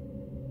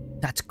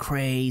 That's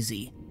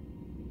crazy.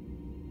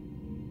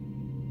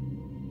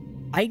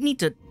 I need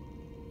to...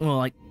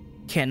 Well, I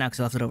can't now because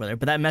I left it over there,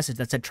 but that message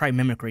that said try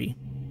mimicry,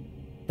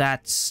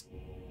 that's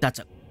a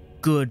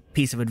good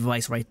piece of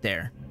advice right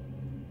there.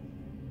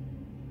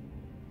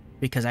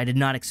 Because I did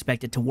not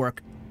expect it to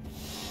work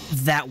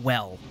that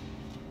well.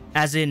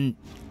 As in,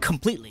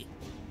 completely.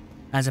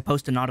 As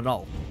opposed to not at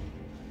all.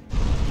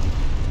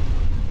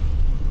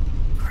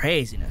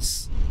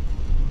 Craziness.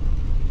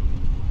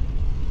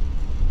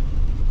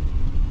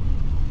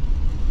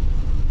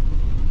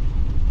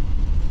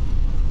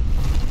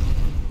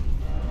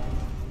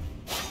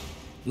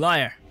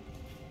 Liar.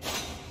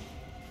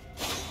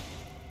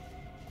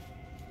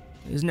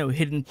 There's no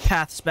hidden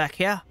paths back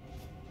here.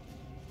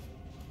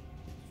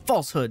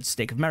 Falsehood,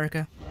 Stake of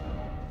America.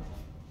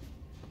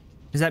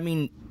 Does that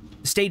mean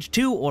stage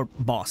 2 or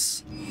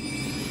boss?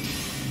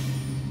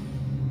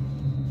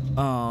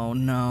 Oh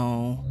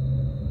no.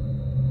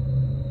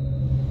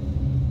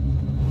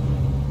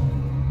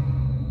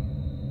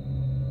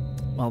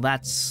 Well,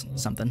 that's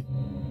something.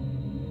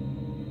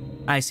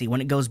 I see. When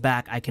it goes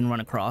back, I can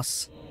run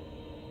across.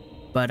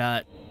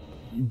 But,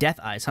 death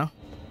eyes, huh?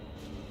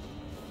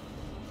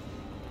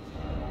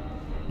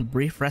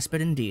 Brief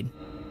respite indeed.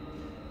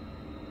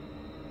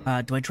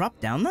 Do I drop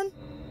down then?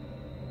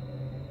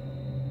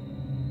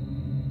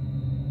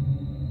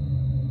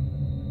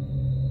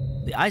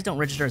 The eyes don't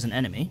register as an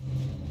enemy.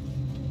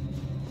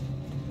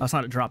 Oh, it's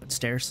not a drop, it's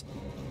stairs.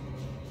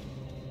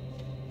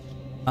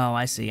 Oh,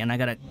 I see, and I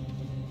gotta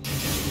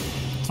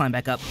climb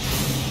back up.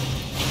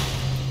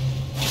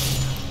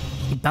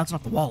 Keep bouncing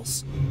off the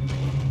walls.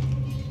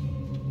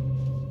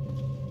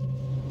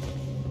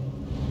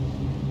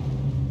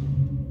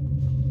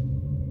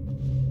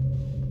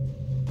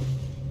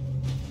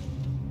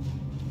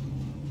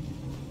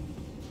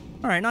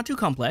 Alright, not too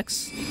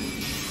complex.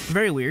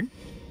 Very weird. Is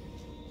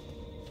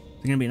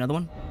there gonna be another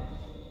one?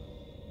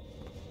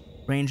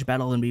 Range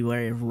battle and be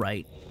wary of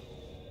right.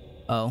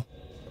 Oh.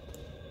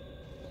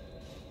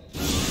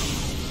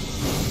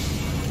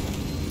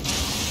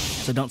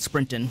 So don't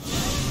sprint in.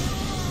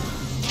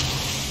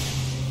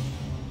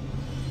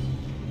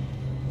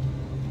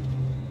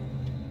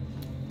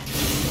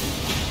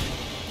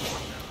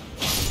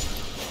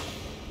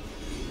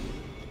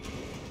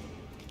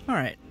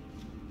 Alright.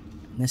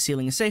 This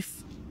ceiling is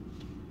safe.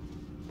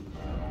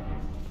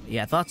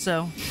 Yeah, I thought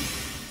so.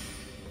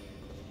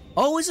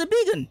 Oh, it's a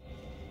big one!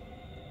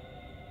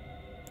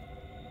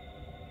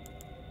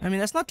 I mean,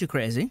 that's not too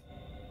crazy.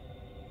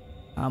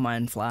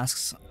 Mine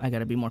flasks. I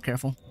gotta be more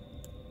careful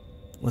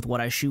with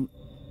what I shoot.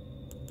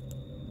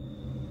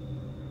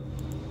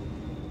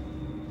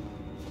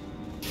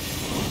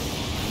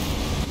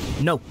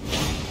 No.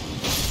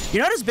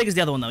 You're not as big as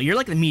the other one, though. You're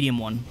like the medium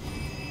one.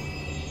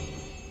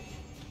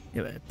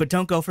 Yeah, but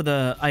don't go for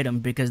the item,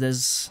 because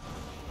there's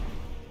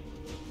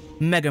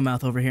Mega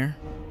Mouth over here.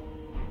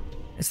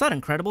 It's not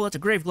incredible. It's a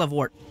Grave Glove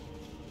Wart.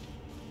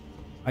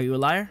 Are you a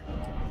liar?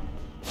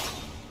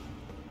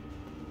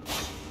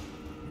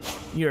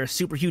 You're a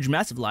super huge,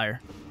 massive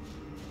liar.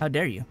 How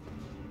dare you?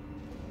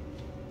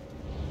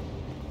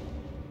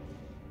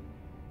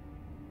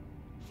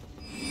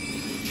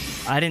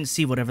 I didn't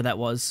see whatever that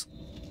was.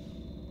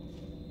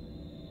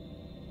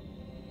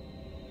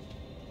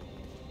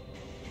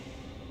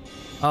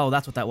 Oh,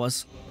 that's what that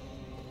was.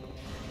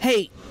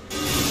 Hey!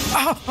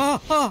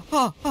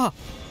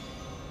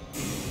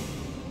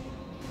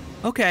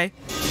 Okay.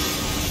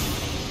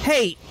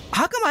 Hey,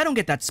 how come I don't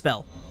get that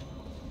spell?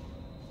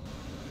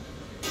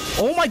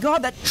 Oh my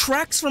god, that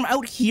tracks from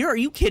out here? Are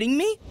you kidding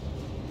me?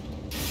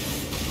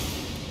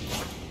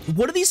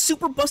 What are these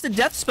super busted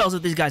death spells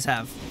that these guys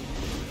have?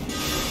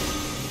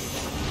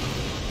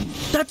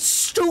 That's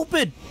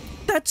stupid!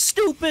 That's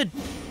stupid!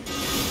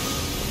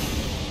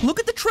 Look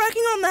at the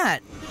tracking on that!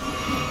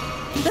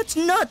 That's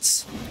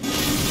nuts!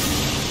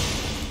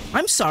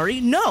 I'm sorry,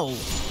 no!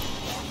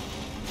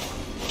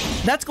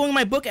 That's going in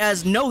my book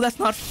as, no, that's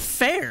not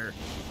fair.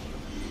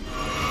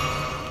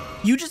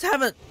 You just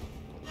have a...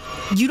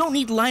 You don't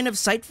need line of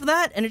sight for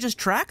that, and it just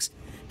tracks?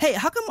 Hey,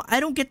 how come I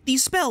don't get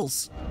these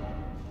spells?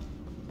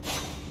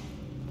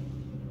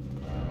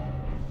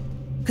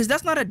 Because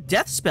that's not a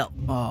death spell.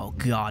 Oh,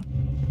 God.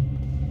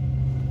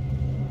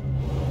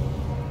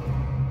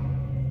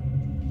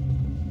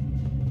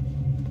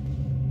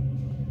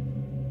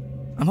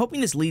 I'm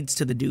hoping this leads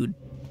to the dude.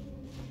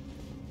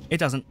 It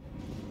doesn't.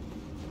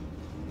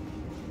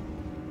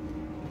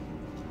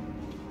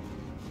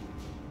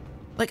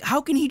 Like,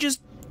 how can he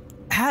just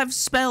have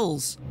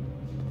spells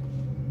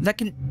that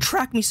can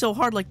track me so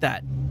hard like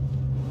that?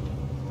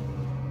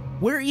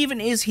 Where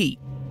even is he?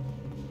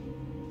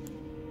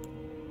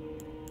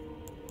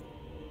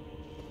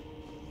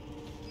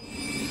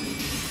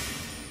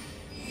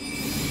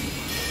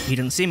 He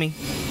didn't see me,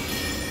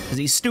 because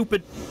he's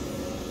stupid.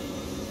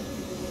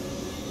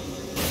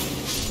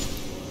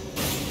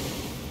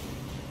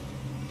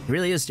 He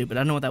really is stupid.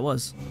 I don't know what that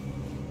was.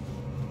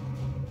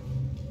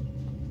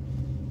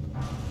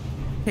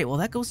 Okay, well,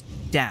 that goes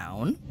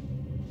down.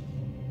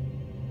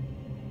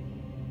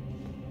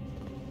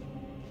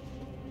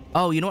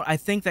 Oh, you know what? I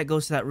think that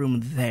goes to that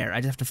room there. I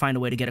just have to find a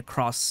way to get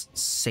across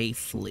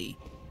safely.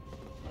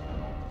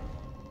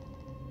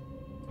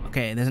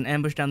 Okay, there's an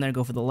ambush down there.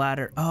 Go for the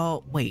ladder.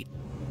 Oh, wait.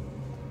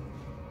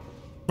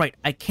 Right,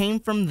 I came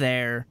from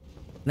there.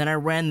 Then I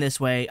ran this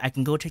way. I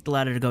can go take the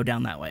ladder to go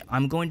down that way.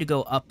 I'm going to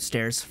go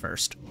upstairs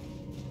first.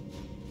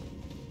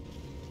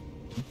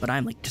 But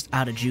I'm, like, just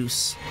out of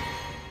juice.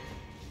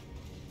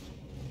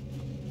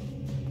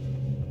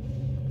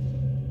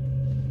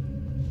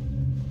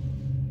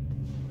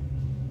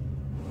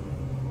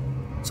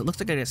 So it looks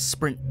like I gotta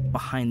sprint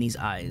behind these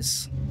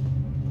eyes.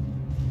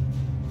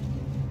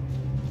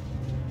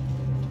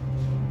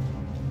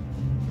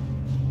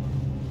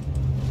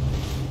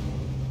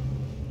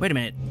 Wait a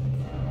minute.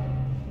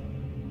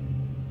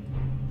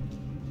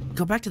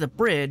 Go back to the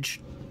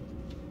bridge.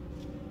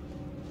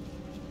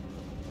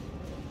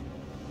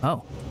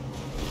 Oh.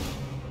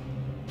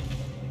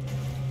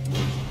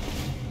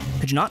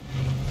 Could you not?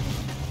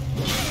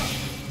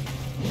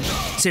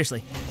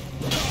 Seriously.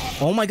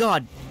 Oh my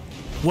god.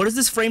 What is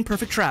this frame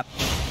perfect trap?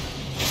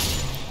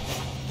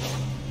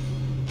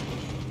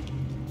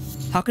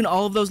 How can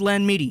all of those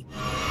land meaty?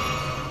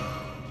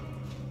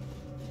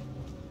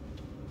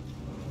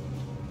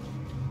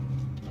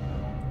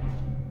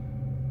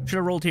 Should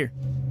have rolled here.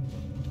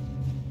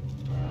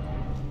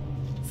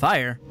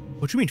 Fire?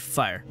 What do you mean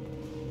fire?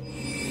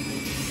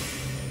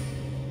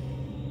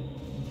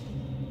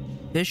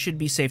 This should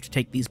be safe to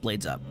take these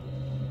blades up.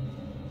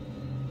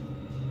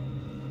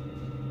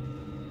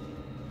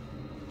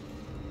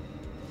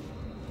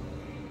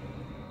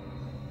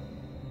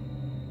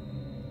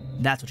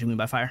 That's what you mean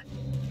by fire.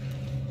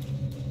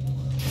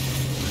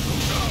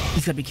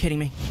 You've got to be kidding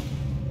me.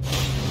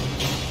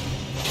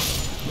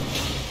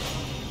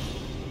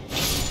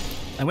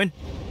 I win.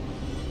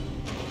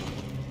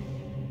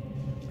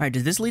 Alright,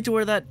 does this lead to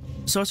where that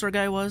sorcerer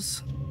guy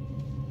was?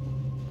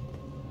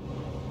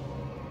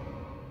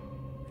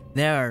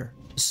 There are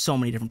so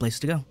many different places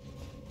to go.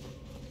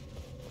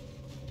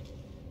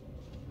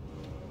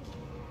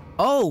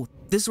 Oh,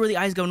 this is where the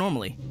eyes go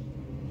normally.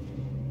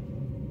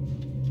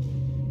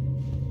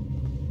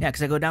 Yeah,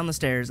 because I go down the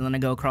stairs and then I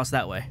go across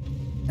that way.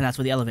 And that's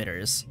where the elevator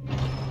is.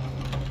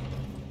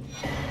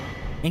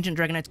 Ancient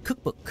Dragon Knight's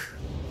Cookbook.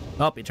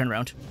 Oh, you turn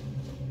around.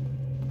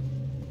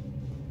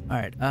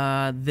 Alright,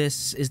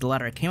 this is the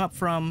ladder I came up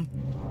from.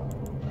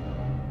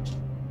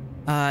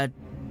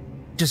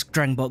 Just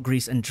dragon bolt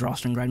grease and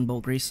drawstring dragon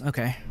bolt grease.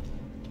 Okay.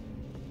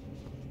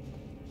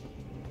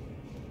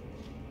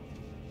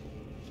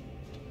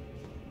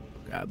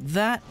 Grab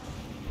that.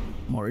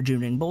 More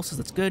rejuvenating bolsters,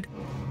 that's good.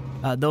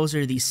 Those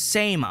are the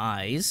same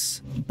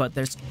eyes, but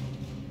there's...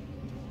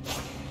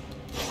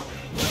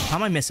 How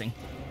am I missing?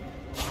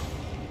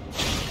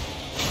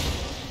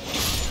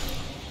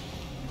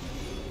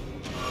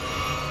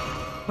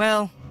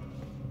 Well,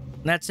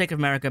 that Sake of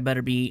America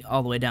better be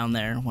all the way down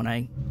there when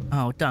I...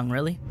 Oh, dung,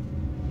 really?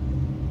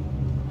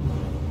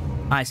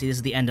 I see, this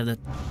is the end of the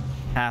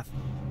path.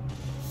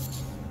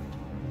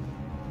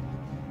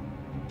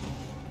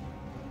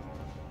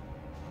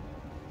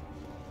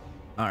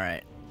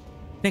 Alright.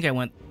 I think I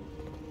went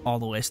all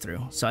the ways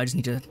through, so I just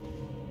need to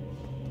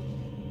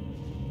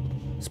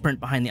sprint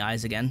behind the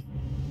eyes again.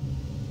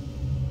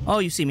 Oh,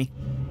 you see me.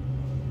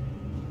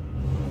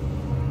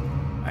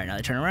 Alright, now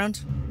they turn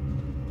around.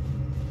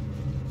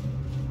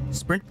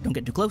 Sprint, don't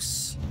get too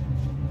close.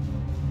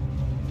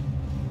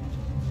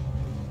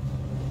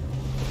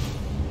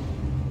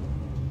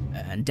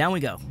 And down we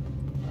go.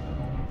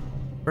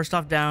 First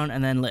off down,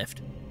 and then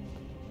lift.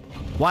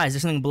 Why? Is there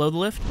something below the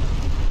lift?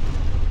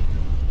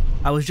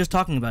 I was just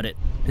talking about it.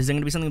 Is there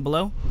going to be something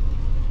below?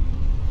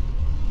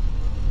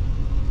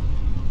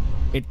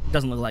 It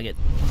doesn't look like it.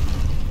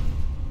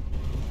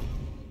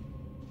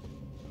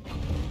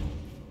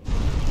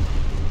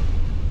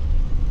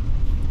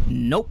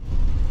 Nope.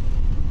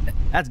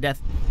 That's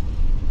death.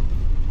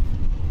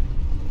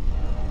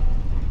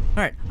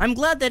 Alright, I'm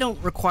glad they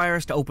don't require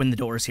us to open the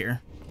doors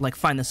here. Like,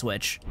 find the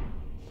switch.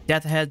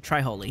 Death ahead,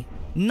 try holy.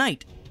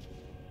 Night!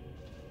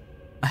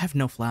 I have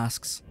no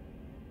flasks.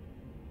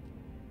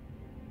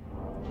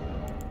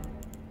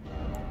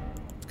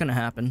 It's gonna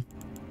happen.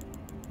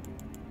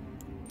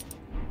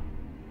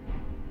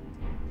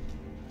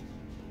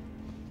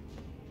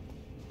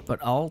 But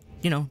I'll,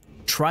 you know,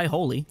 try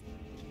holy.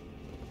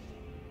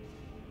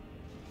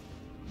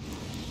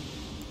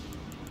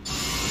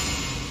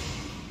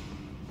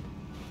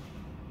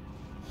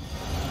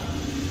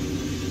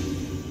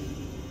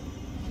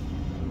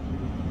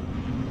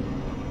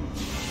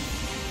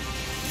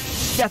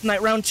 Death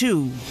Knight round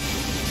 2.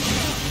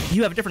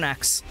 You have a different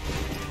axe.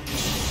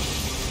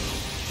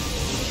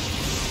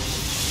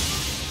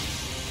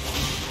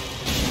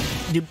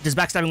 Does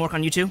backstabbing work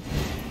on you too?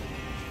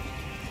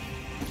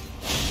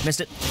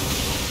 Missed it.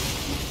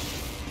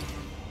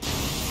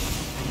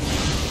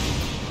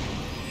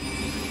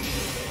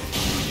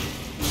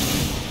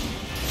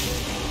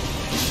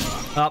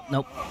 Oh,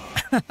 nope.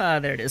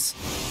 There it is.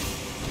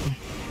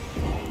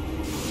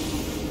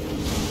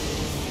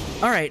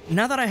 Alright,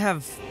 now that I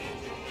have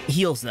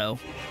heals, though,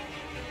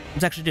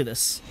 let's actually do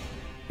this.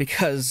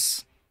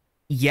 Because,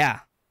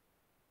 yeah.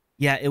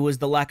 Yeah, it was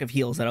the lack of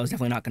heals that I was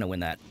definitely not going to win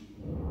that.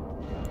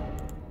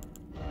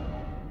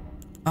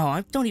 Oh,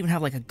 I don't even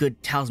have, like, a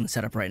good talisman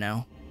setup right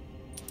now.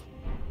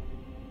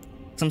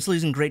 So I'm still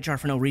using Great Jar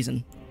for no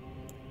reason.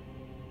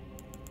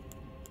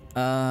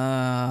 What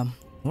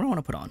do I want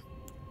to put on?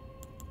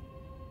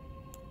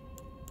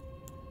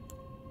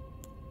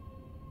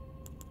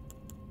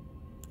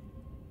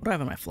 What do I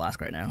have in my flask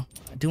right now?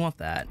 I do want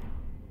that.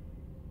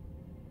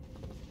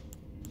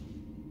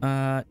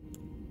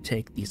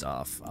 Take these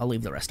off. I'll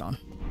leave the rest on.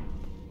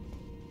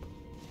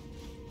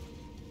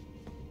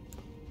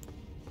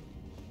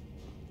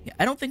 Yeah,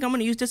 I don't think I'm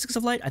gonna use Discs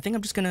of Light. I think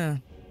I'm just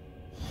gonna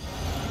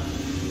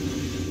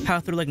power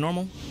through like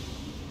normal.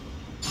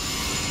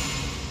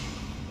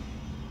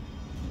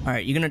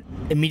 Alright, you're gonna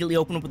immediately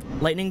open up with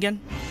lightning again?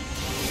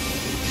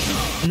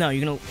 No,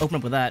 you're gonna open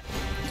up with that.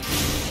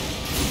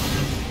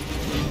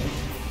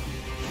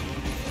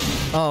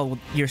 Oh, well,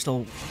 you're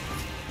still...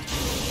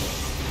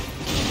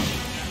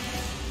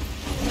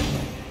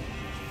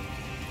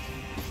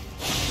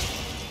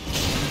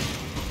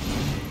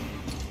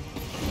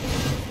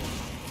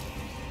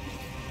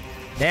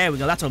 There we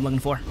go, that's what I'm looking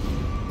for.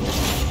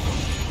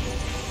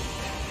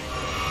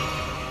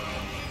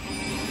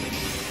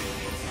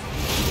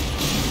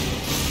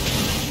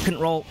 Couldn't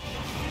roll.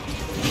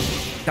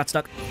 Got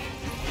stuck.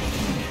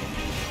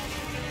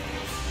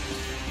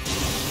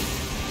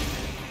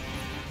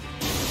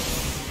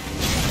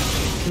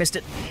 Missed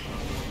it.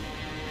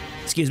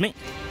 Excuse me.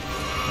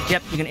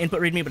 Yep, you can input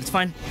read me, but it's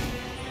fine.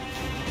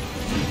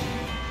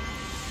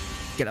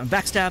 Get on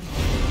backstab.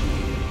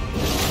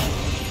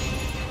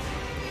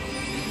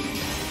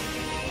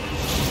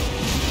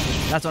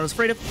 That's what I was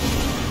afraid of.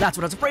 That's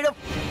what I was afraid of.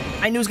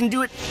 I knew I was gonna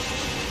do it.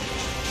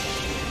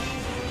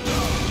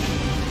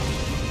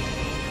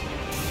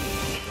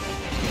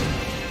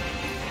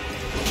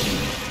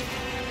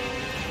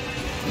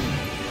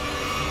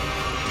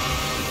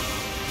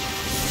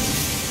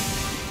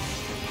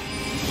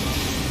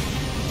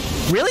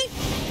 Really?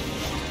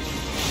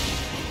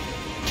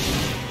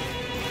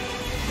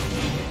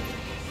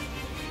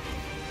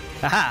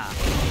 Haha.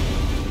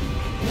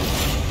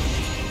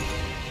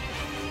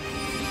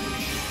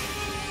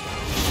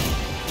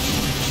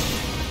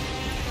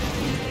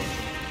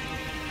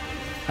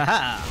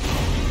 Haha.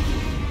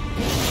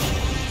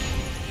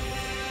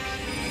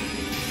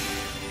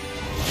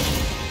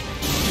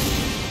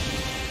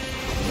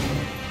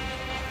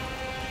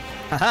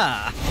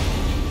 Haha!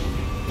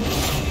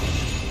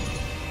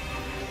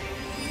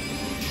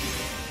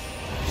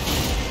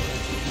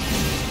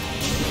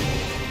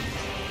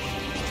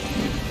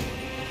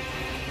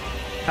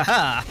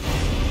 Haha!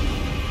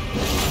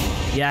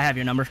 Yeah, I have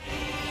your number.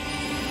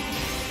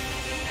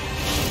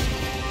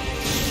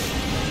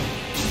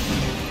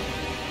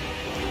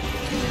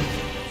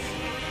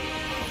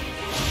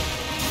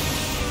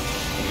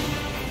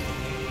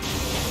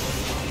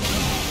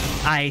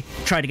 I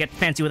try to get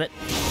fancy with it.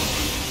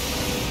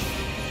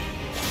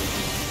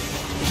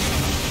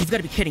 You've got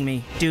to be kidding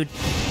me, dude.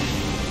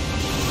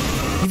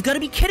 You've got to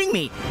be kidding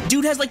me!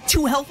 Dude has like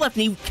 2 health left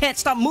and he can't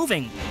stop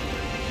moving!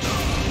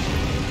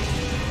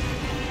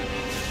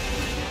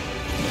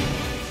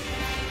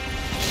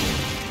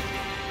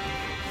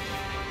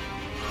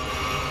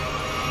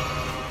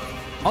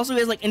 Also, he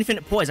has like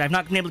infinite poise. I've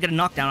not been able to get a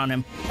knockdown on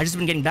him. I've just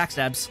been getting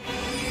backstabs.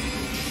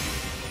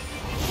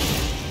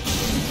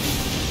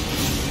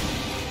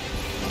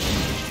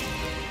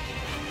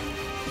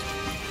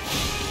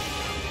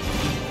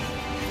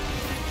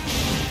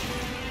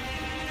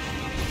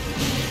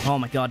 Oh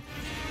my god.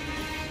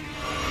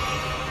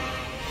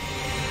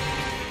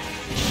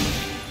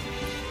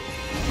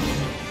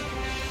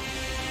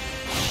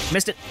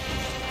 Missed it.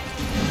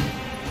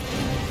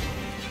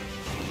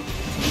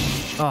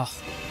 Oh.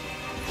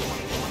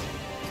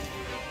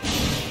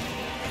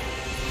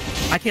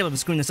 I can't believe I'm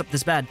screwing this up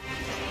this bad.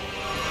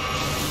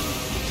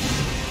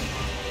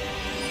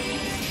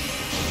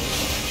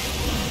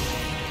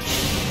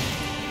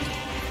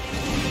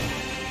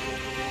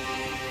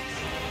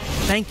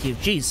 Thank you,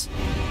 jeez.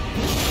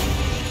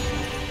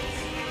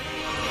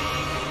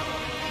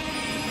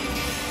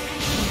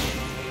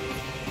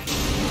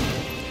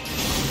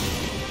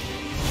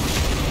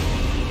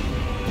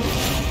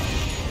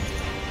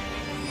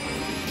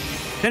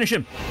 Finish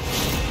him.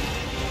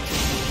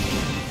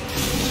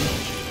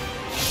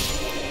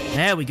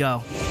 There we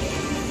go.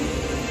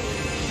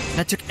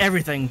 That took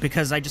everything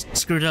because I just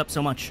screwed it up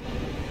so much.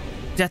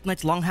 Death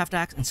Knight's long-hafted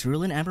axe and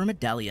cerulean amber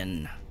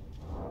medallion.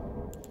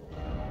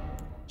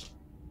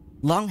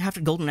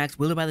 Long-hafted golden axe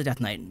wielded by the Death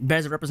Knight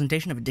bears a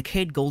representation of a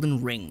decayed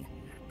golden ring.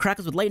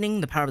 Crackles with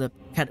lightning, the power of the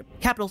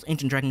capital's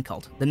ancient dragon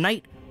cult. The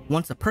knight,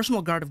 once the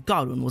personal guard of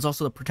Godwin, was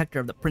also the protector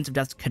of the Prince of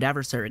Death's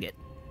cadaver surrogate.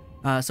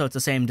 So it's the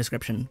same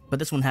description, but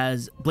this one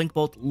has Blink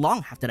Bolt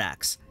long-hafted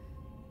axe.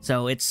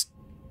 So it's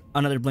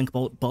another Blink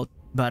Bolt, but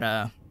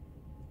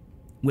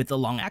with the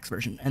long axe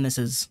version, and this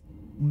is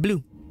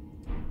blue.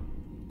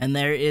 And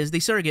there is the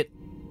surrogate.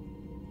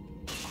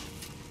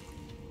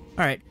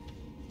 Alright.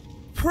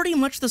 Pretty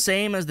much the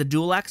same as the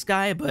dual axe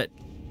guy, but,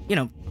 you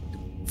know,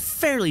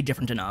 fairly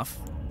different enough.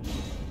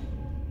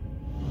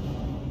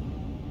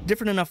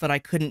 Different enough that I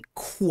couldn't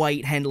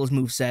quite handle his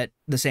moveset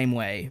the same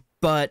way,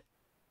 but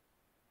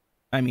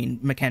I mean,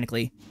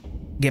 mechanically,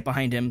 get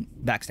behind him,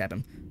 backstab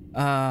him.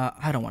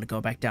 I don't want to go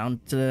back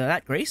down to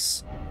that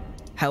grace.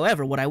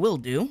 However, what I will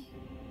do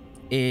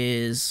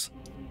is...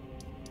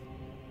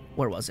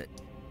 Where was it?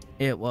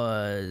 It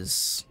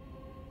was...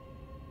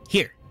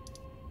 here.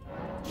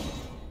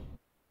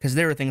 Because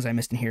there are things I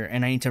missed in here,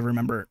 and I need to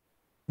remember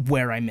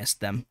where I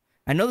missed them.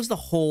 I know there's the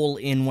hole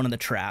in one of the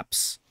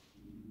traps,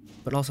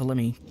 but also let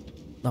me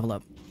level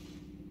up.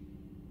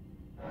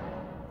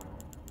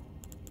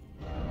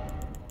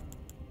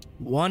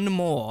 One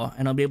more,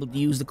 and I'll be able to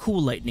use the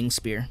cool lightning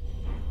spear.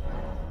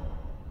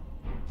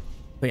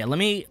 But yeah, let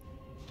me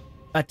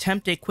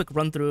attempt a quick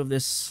run-through of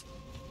this.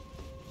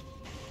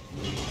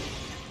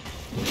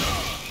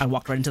 I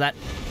walked right into that.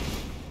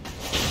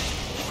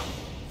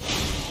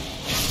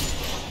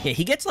 Yeah,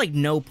 he gets, like,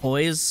 no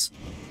poise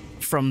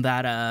from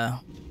that,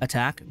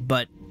 attack,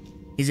 but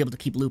he's able to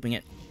keep looping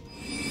it.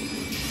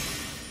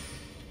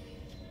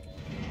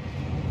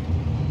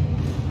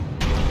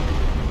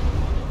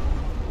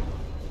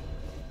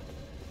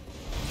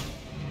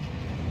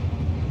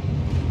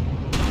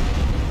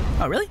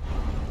 Oh, really?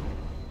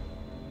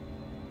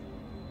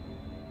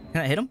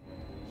 Can I hit him?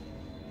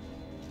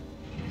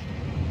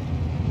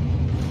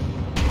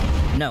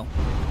 No.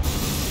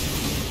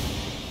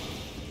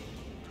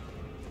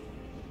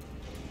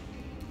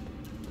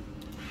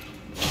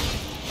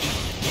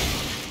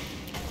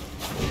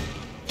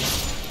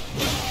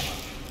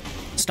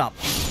 Stop.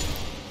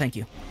 Thank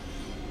you.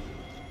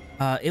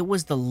 It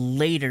was the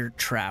later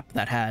trap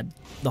that had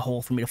the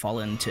hole for me to fall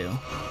into.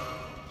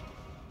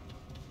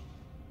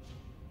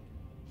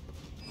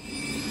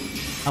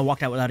 I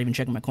walked out without even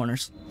checking my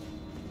corners.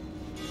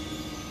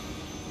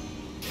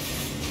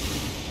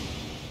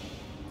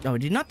 Oh,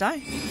 did he not die?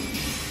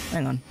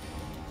 Hang on.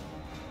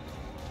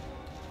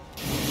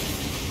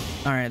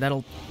 Alright,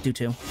 that'll do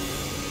too.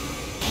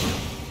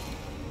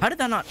 How did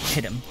that not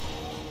hit him?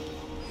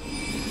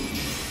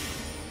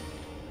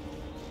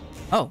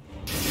 Oh.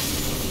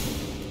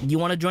 You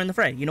want to join the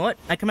fray. You know what?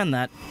 I commend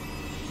that.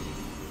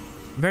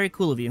 Very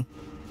cool of you.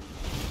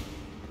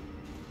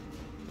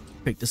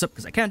 Pick this up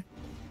because I can.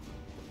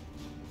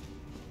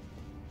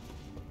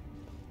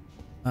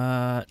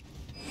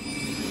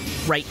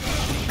 Right.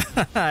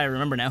 I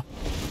remember now.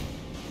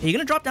 Are you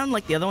gonna drop down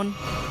like the other one?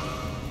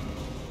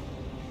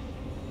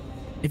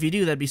 If you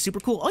do, that'd be super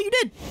cool. Oh, you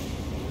did!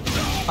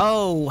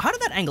 Oh, how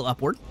did that angle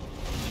upward?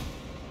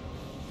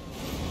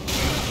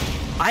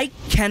 I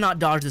cannot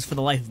dodge this for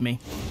the life of me.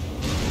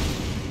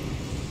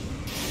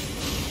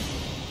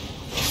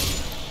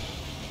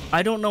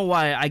 I don't know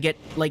why I get,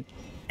 like,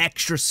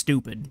 extra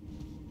stupid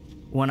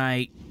when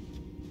I,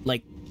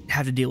 like,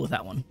 have to deal with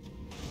that one.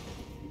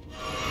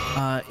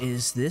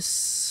 Is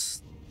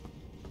this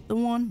the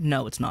one?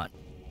 No, it's not.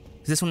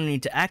 This one I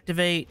need to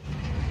activate.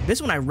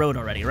 This one I wrote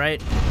already,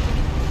 right?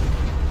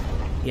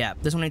 Yeah,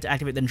 this one I need to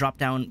activate, then drop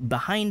down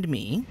behind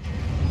me.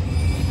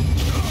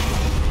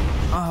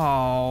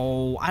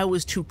 Oh, I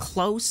was too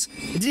close.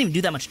 It didn't even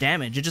do that much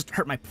damage. It just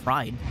hurt my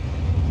pride.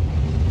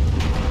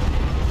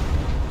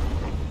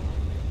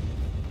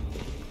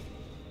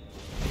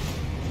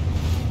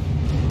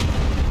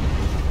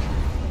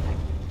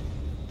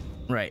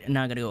 Right, and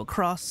now I gotta go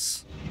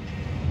across.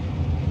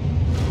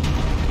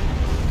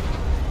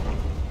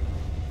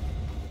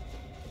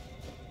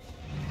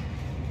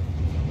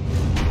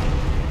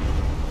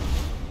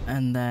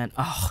 And then,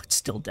 oh, it's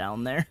still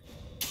down there.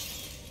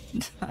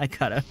 I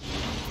gotta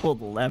pull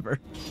the lever.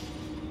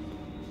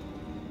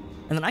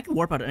 And then I can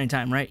warp out at any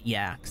time, right?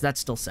 Yeah, because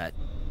that's still set.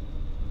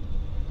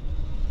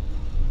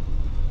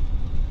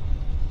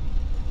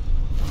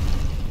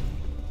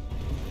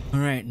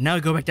 Alright, now I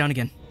go back down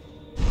again.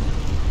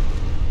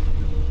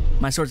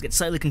 My swords get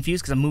slightly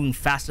confused because I'm moving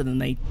faster than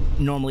they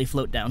normally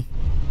float down.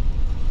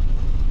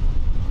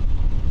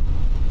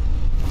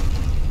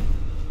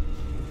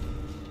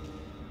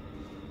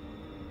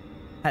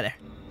 Hi there.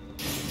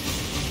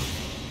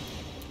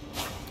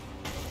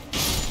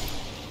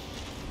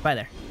 Bye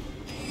there.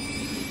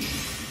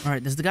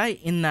 Alright, there's the guy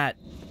in that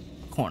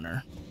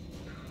corner.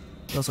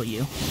 There's also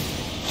you.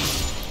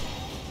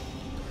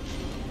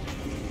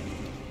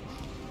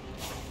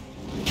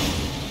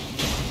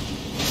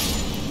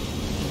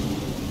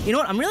 You know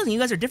what? I'm realizing you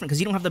guys are different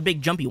because you don't have the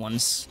big jumpy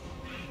ones.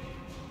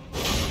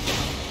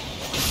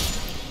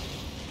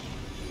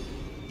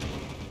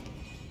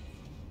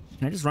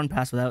 Can I just run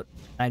past without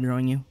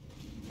aggroing you?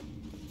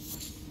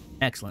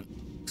 Excellent.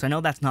 Because I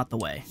know that's not the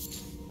way.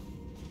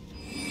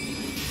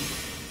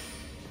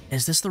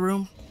 Is this the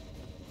room?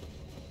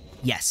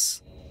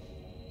 Yes.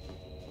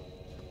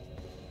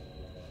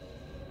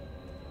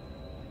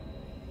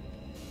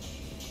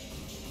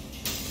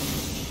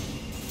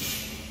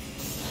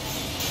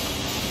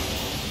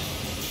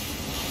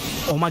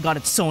 Oh my god,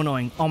 it's so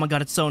annoying. Oh my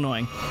god, it's so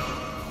annoying.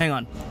 Hang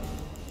on.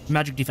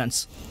 Magic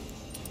defense.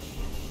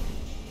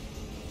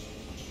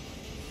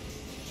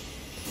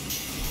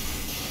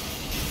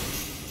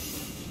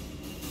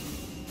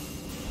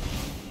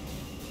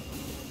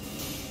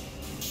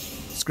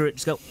 Screw it,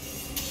 just go.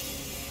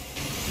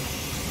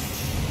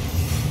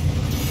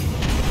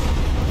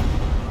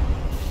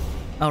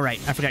 All right,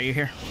 I forgot you're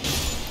here.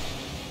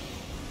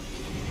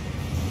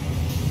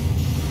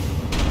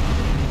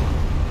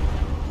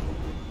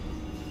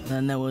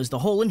 Then there was the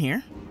hole in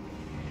here.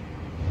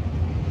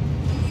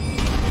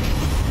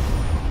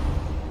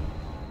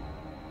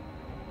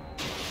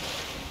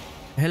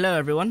 Hello,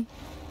 everyone.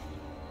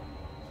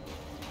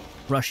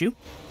 Rush you.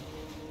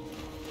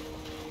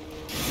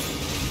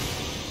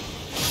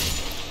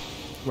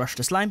 Rush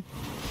to slime.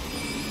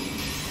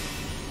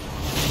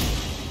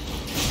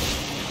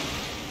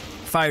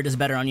 Fire does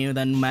better on you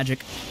than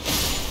magic.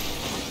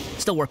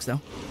 Still works,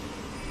 though.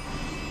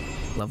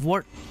 Love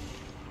wart.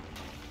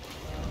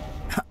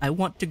 I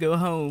want to go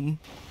home.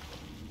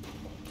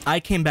 I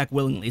came back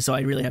willingly, so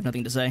I really have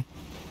nothing to say.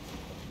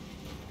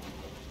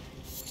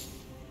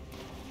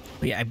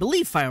 But yeah, I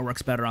believe fire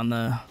works better on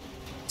the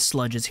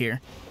sludges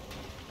here.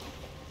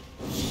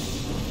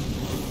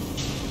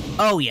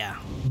 Oh yeah,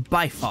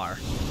 by far.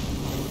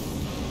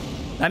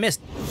 I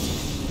missed.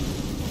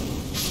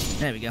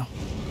 There we go.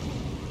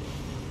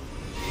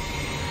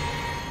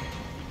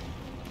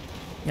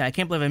 Yeah, I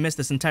can't believe I missed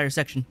this entire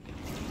section.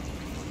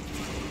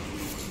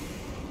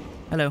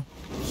 Hello.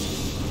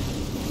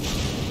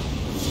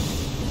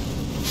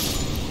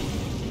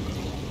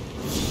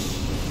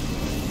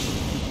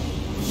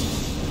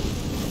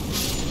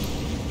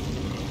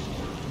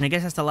 And I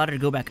guess that's the ladder to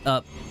go back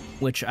up,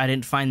 which I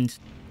didn't find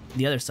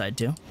the other side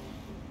to.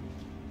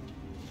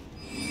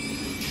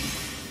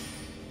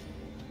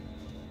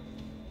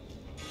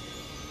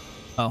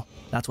 Oh,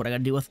 that's what I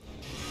gotta deal with.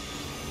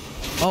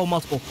 Oh,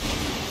 multiple.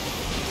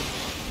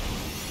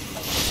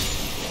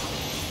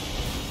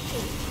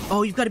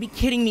 Oh, you've got to be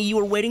kidding me. You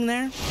were waiting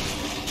there?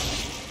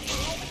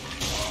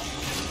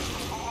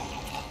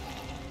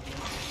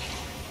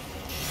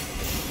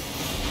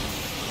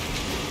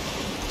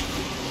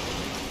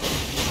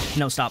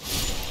 No, stop.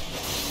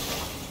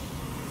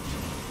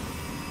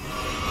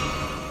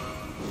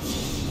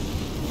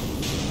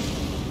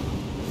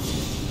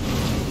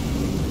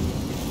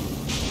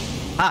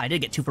 Ah, I did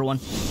get 2 for 1.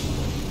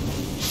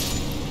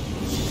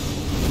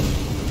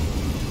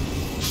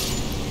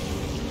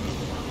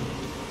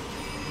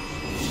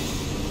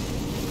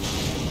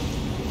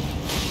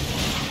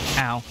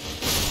 Ow.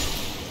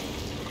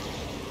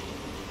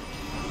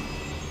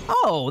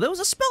 Oh, there was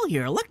a spell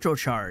here. Electro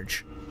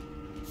charge.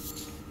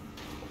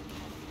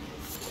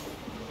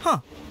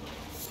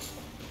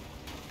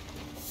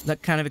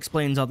 That kind of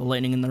explains all the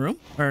lightning in the room,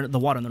 or the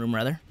water in the room,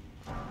 rather.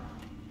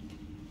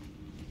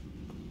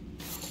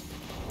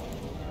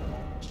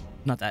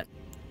 Not that.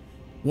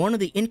 One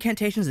of the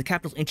incantations of the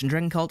capital's ancient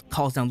dragon cult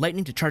calls down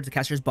lightning to charge the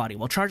caster's body.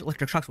 While charged,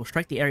 electric shocks will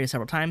strike the area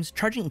several times.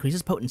 Charging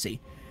increases potency.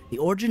 The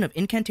origin of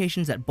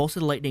incantations that bolster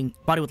the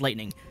body with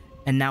lightning,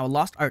 and now a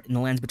lost art in the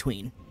lands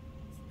between.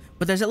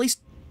 But there's at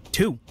least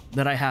 2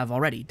 that I have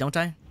already, don't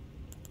I?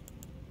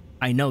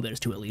 I know there's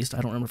 2 at least.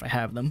 I don't remember if I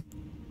have them.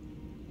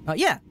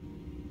 Yeah.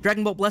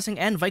 Dragon Bolt Blessing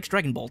and Vike's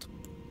Dragon Bolt.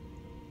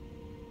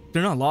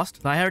 They're not lost.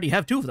 I already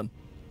have 2 of them.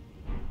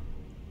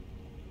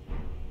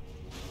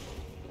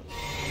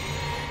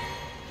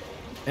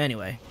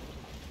 Anyway,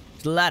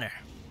 to the ladder.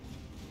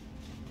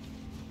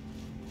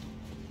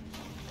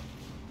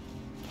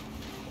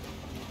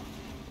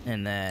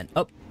 And then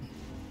up.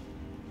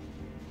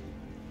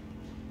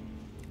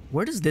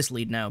 Where does this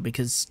lead now?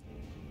 Because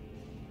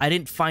I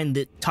didn't find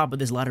the top of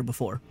this ladder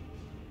before.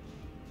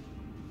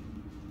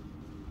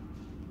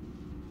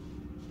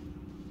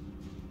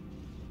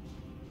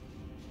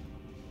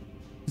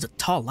 It's a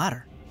tall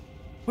ladder.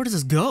 Where does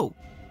this go?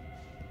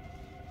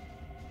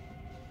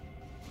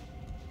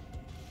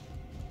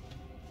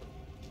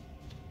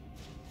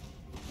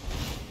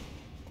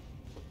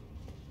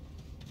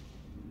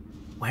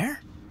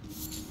 Where?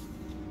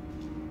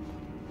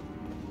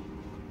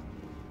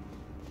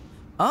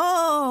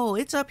 Oh,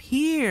 it's up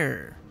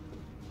here.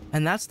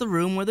 And that's the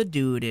room where the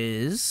dude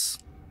is.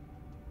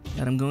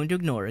 That I'm going to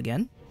ignore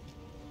again.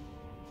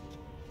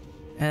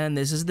 And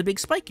this is the big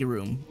spiky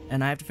room.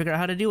 And I have to figure out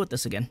how to deal with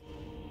this again.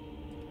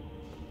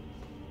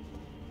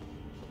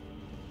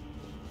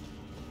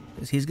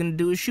 Because he's going to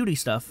do his shooty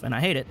stuff, and I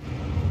hate it.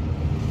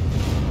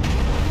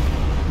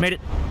 Made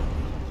it.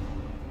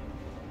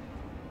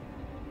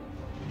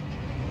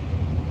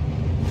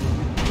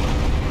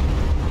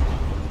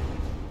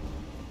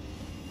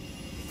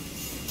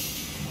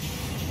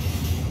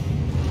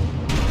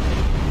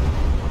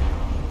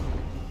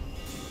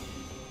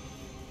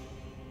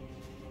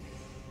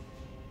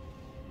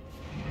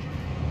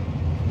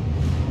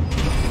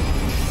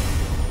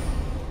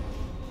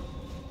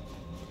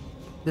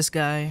 This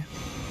guy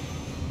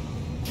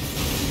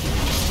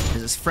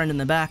is his friend in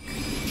the back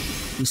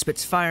who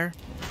spits fire.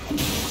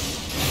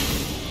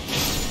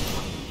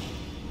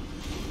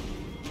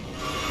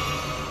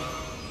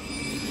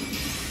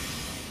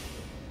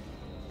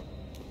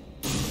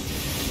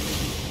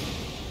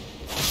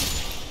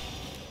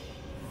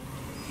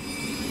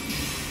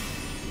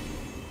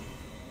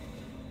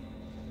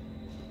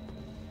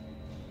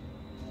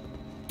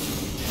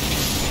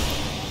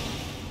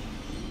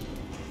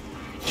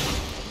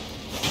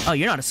 Oh,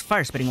 you're not a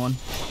fire-spitting one.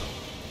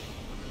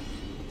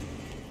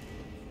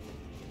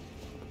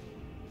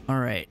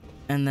 Alright,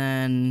 and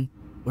then...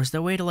 was there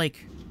a way to,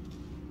 like...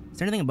 is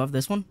there anything above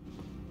this one?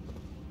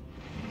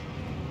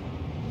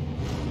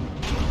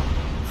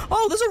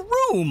 Oh, there's a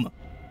room!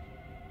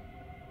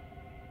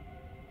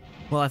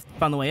 Well, I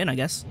found the way in, I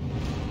guess.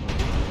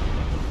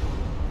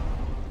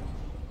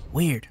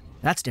 Weird.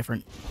 That's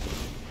different.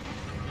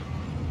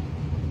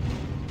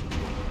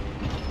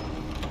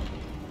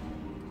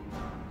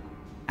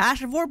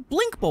 Ash of War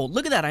Blink Bolt.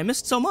 Look at that, I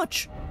missed so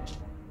much.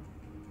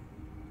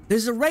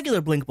 This is a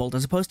regular Blink Bolt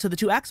as opposed to the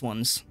 2 axe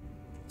ones.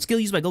 Skill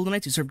used by Golden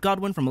Knights who serve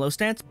Godwin from a low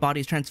stance.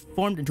 Body is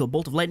transformed into a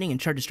bolt of lightning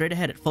and charges straight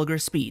ahead at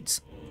fulgurous speeds.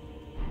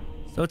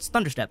 So it's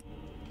Thunderstep.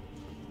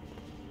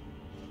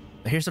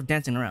 I hear stuff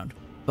dancing around.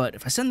 But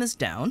if I send this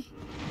down...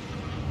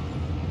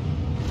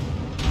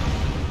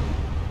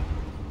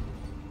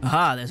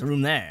 aha, there's a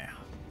room there.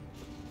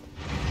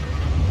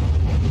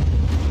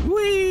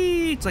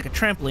 Whee! It's like a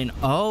trampoline.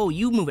 Oh,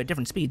 you move at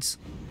different speeds.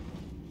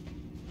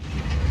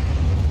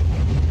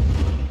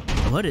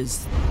 What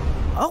is...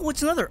 oh,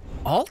 it's another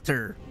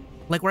altar.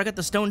 Like where I got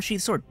the stone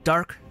sheath sword.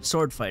 Dark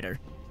sword fighter.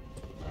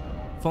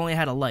 If only I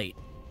had a light.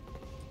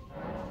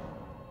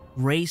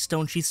 Raise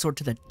stone sheath sword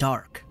to the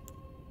dark.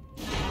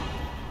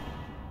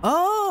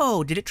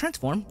 Oh, did it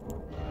transform?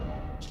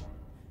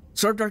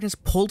 Sword of Darkness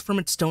pulled from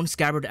its stone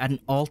scabbard at an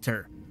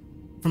altar.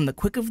 From the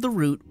quick of the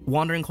root,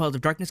 wandering coils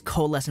of darkness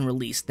coalesce and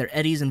release, their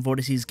eddies and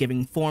vortices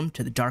giving form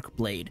to the dark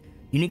blade.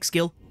 Unique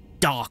skill,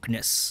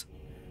 Darkness.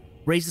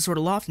 Raise the sword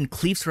aloft and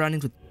cleave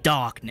surroundings with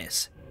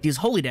darkness. Deals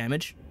holy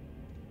damage.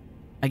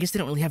 I guess they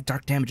don't really have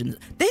dark damage in this.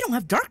 They don't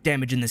have dark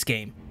damage in this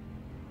game.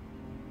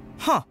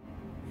 Huh.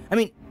 I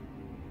mean,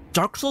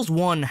 Dark Souls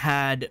 1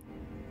 had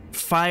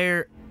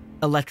fire,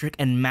 electric,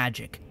 and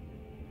magic.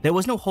 There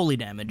was no holy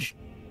damage.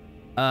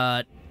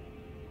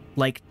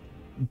 Like...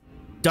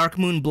 Dark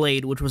Moon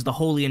Blade, which was the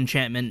holy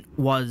enchantment,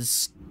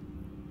 was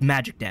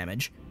magic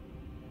damage.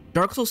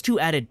 Dark Souls 2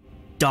 added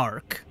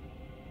dark.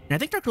 And I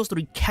think Dark Souls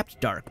 3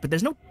 kept dark, but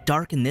there's no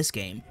dark in this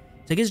game.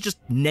 So I guess it's just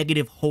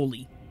negative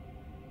holy.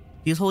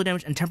 Deals holy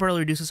damage and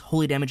temporarily reduces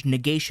holy damage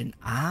negation.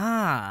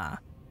 Ah.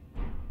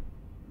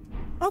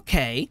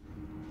 Okay.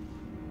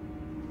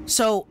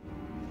 So,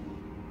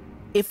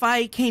 if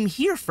I came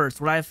here first,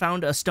 would I have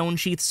found a stone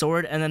sheath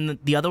sword and then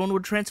the other one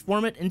would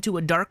transform it into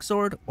a dark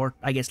sword? Or,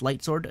 I guess,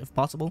 light sword, if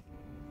possible?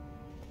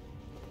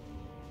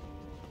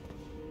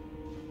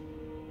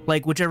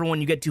 Like, whichever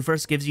one you get to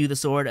first gives you the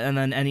sword, and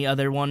then the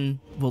other one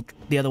will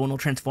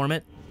transform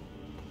it.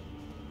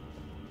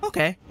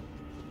 Okay.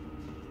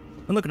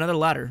 And look, another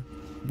ladder.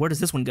 Where does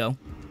this one go?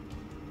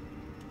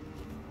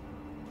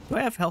 Do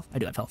I have health? I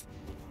do have health.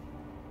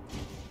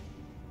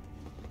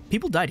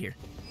 People died here.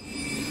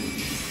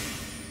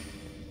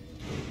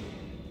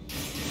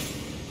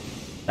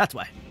 That's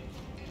why.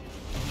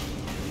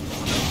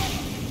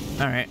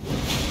 Alright.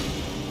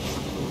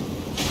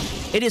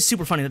 It is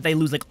super funny that they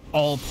lose, like,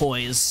 all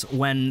poise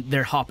when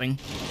they're hopping.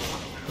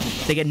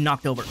 They get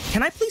knocked over.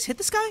 Can I please hit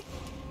this guy?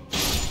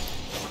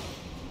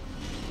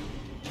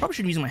 Probably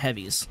should use my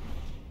heavies.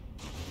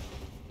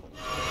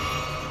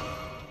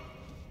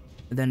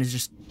 And then it's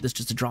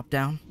just a drop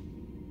down.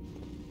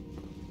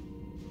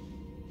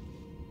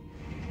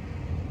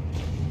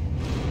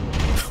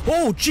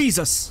 Oh,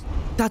 Jesus!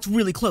 That's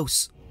really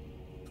close.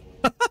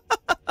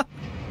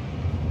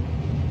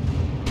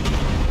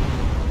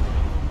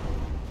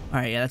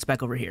 Alright, yeah, that's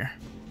back over here.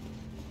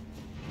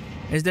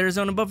 Is there a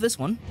zone above this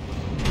one?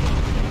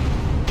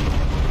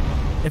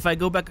 If I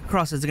go back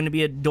across, is there going to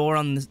be a door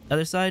on the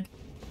other side?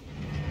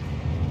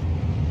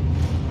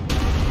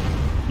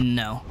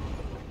 No.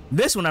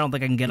 This one I don't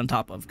think I can get on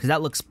top of, because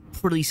that looks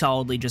pretty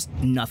solidly just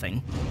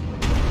nothing.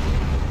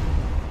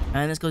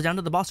 And this goes down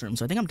to the boss room,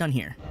 so I think I'm done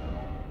here.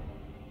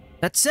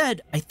 That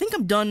said, I think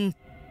I'm done...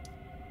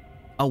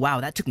 Oh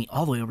wow, that took me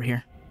all the way over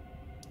here.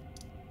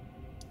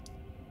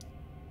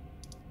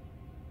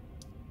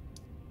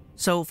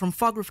 So from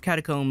Fogroof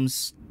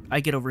Catacombs, I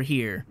get over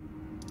here.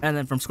 And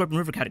then from Scorpion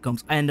River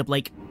Catacombs, I end up,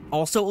 like,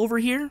 also over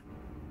here?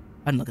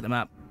 I didn't look at the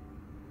map.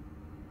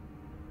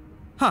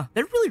 Huh,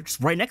 they're really just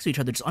right next to each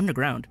other, just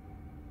underground.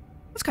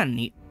 That's kind of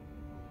neat.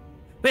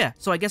 But yeah,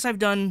 so I guess I've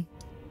done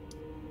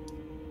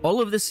all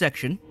of this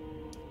section.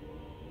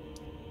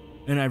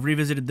 And I've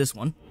revisited this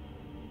one.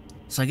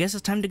 So I guess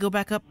it's time to go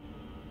back up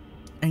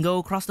and go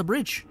across the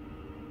bridge.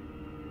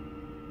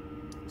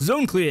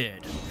 Zone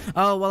cleared!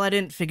 Oh, well, I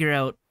didn't figure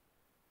out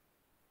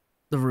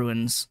the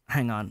ruins.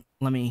 Hang on,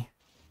 let me...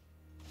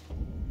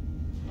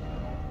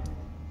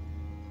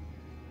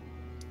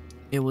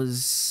 It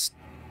was...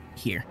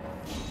 here.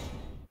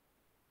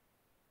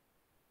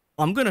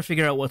 I'm gonna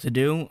figure out what to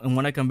do, and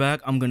when I come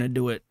back, I'm gonna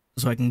do it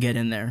so I can get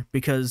in there,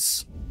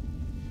 because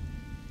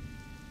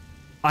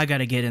I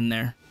gotta get in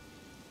there.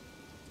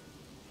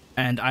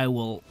 And I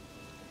will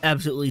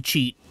absolutely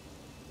cheat,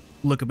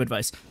 look up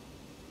advice,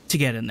 to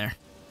get in there.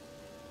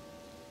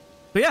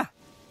 But yeah.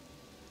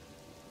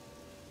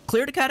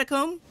 Cleared a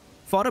catacomb,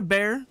 fought a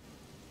bear,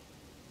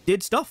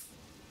 did stuff.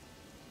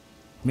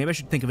 Maybe I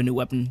should think of a new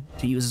weapon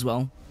to use as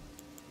well.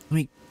 Let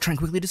me try and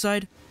quickly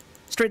decide.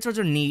 Straight swords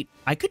are neat.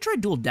 I could try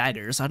dual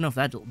daggers. I don't know if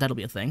that'll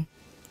be a thing.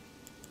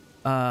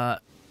 I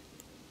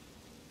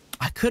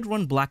could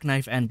run Black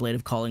Knife and Blade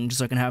of Calling just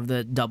so I can have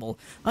the double.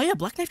 Oh yeah,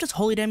 Black Knife does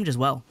holy damage as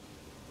well.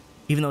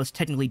 Even though it's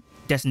technically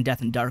Death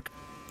and Dark.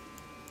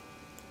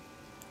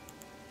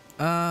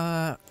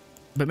 But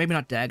maybe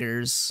not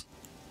daggers.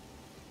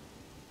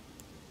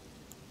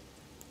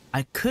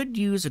 I could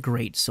use a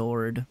great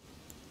sword.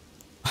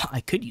 I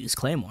could use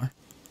Claymore.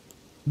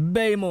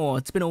 Baymore,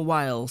 it's been a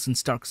while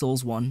since Dark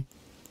Souls 1.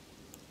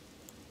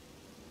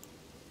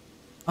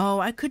 Oh,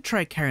 I could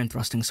try Carrion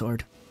Thrusting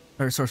Sword.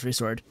 Or Sorcery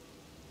Sword.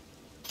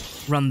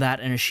 Run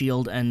that and a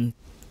shield and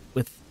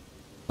with,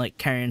 like,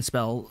 Carrion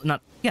Spell...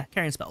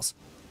 Carrion Spells.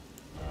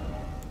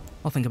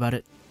 I'll think about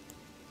it.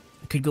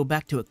 I could go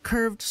back to a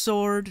curved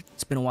sword.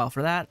 It's been a while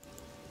for that.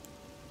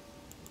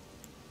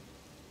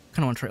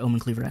 Kinda want to try Omen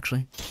Cleaver,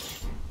 actually.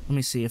 Let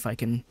me see if I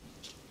can...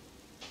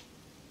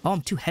 Oh,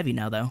 I'm too heavy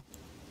now, though.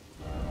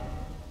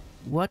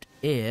 What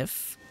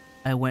if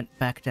I went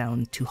back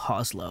down to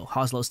Hoslow?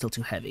 Hoslow's still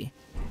too heavy.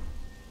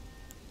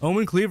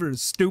 Omen Cleaver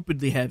is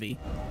stupidly heavy.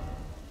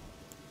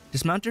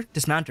 Dismounter?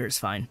 Dismounter is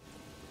fine.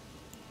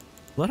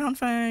 Bloodhound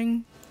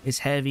Fang is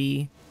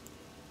heavy.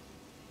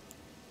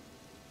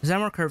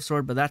 Zamor Curved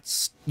Sword, but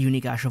that's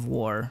unique Ash of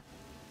War.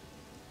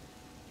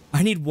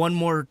 I need one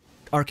more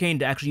Arcane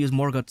to actually use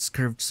Morgoth's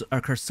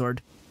Cursed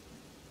Sword.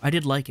 I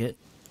did like it.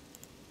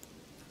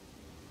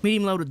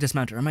 Medium load with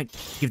Dismounter. I might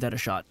give that a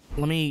shot.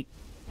 Let me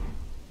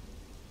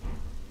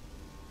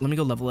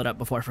go level it up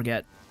before I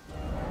forget.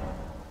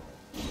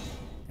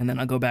 And then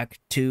I'll go back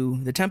to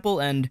the temple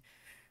and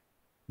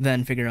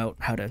then figure out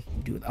how to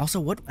do it. Also,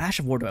 what Ash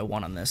of War do I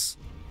want on this?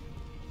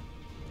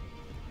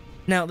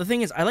 Now, the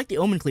thing is, I like the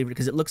Omen Cleaver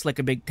because it looks like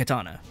a big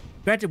katana.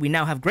 Granted, we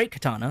now have Great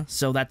Katana,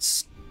 so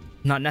that's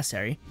not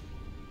necessary.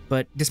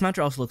 But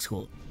Dismounter also looks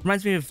cool.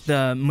 Reminds me of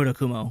the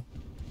Murakumo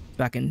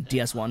back in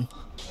DS1.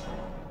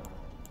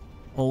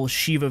 Old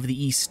Shiva of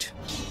the East.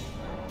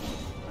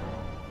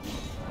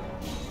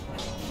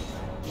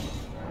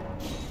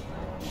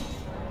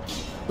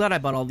 Glad I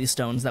bought all these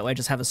stones, that way I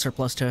just have a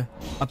surplus to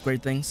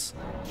upgrade things.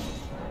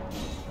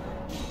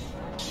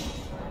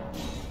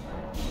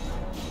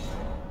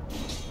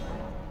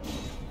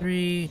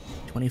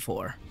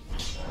 $3.24.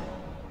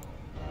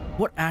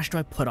 What ash do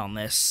I put on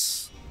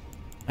this?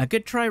 I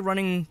could try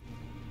running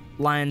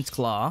Lion's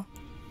Claw.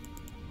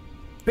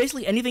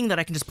 Basically anything that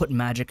I can just put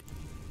magic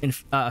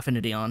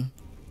affinity on.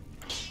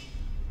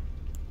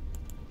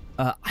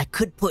 I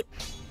could put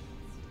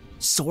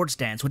Swords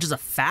Dance, which is a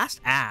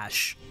fast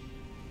ash,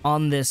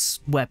 on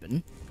this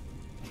weapon.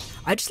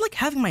 I just like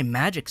having my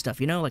magic stuff,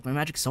 you know, like my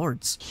magic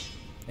swords.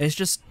 It's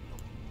just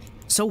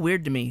so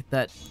weird to me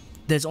that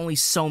there's only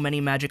so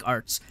many magic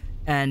arts,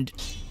 and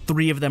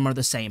 3 of them are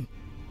the same.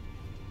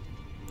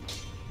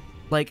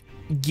 Like,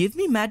 give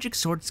me magic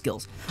sword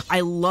skills.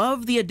 I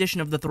love the addition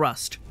of the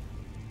thrust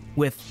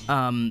with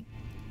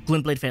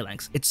Glintblade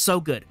Phalanx. It's so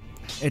good.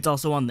 It's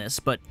also on this,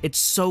 but it's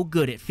so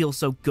good. It feels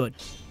so good.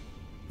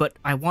 But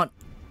I want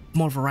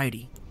more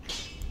variety.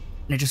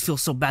 And it just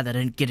feels so bad that I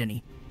didn't get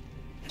any.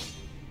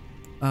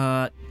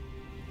 I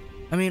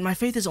mean, my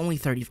faith is only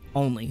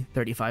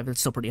 35. That's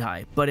still pretty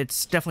high. But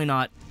it's definitely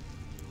not,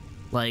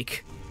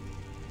 like,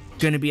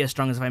 gonna be as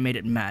strong as if I made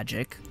it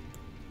magic.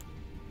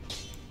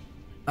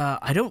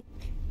 I don't...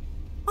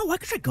 Oh, I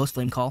could try Ghost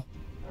Flame Call.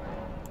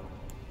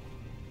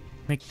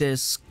 Make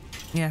this...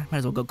 Yeah, might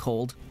as well go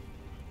cold.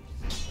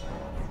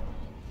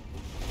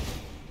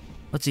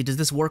 Let's see, does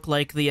this work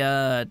like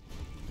the,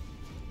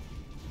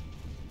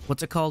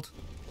 what's it called?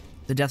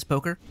 The Death's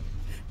Poker?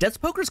 Death's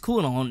Poker is cool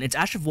and all, and its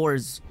Ash of War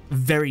is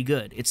very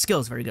good. Its skill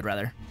is very good,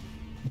 rather.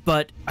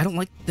 But I don't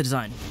like the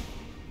design.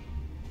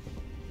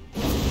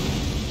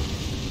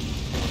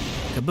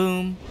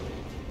 Kaboom.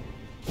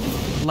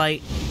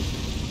 Light.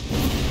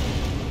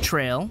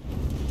 Trail.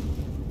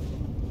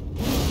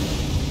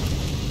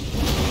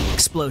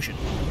 Explosion.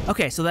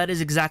 Okay, so that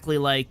is exactly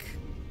like,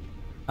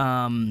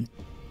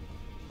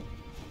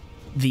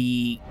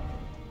 the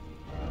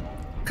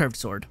curved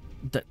sword.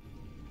 The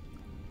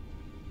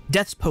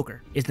Death's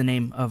Poker is the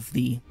name of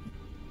the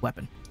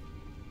weapon.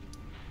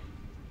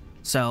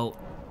 So,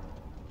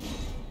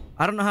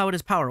 I don't know how it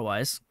is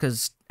power-wise,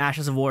 because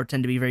Ashes of War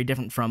tend to be very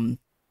different from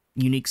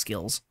unique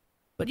skills.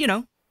 But, you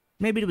know,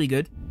 maybe it'll be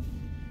good.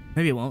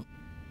 Maybe it won't.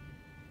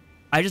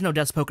 I just know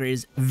Death's Poker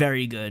is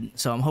very good,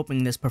 so I'm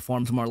hoping this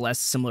performs more or less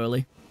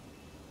similarly.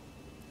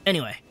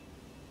 Anyway,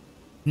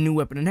 new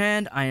weapon in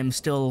hand. I am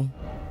still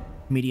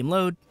medium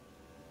load.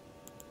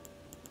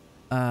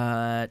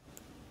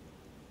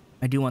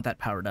 I do want that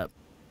powered up.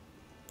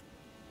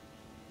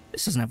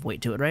 This doesn't have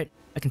weight to it, right?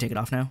 I can take it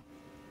off now.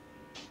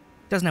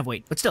 Doesn't have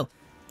weight, but still.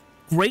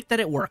 Great that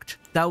it worked.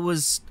 That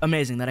was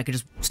amazing that I could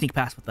just sneak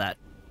past with that.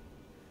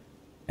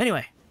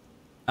 Anyway.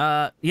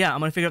 Yeah, I'm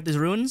gonna figure out these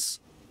ruins,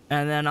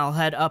 and then I'll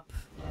head up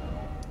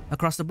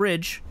across the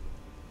bridge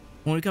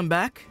when we come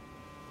back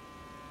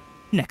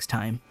next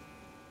time.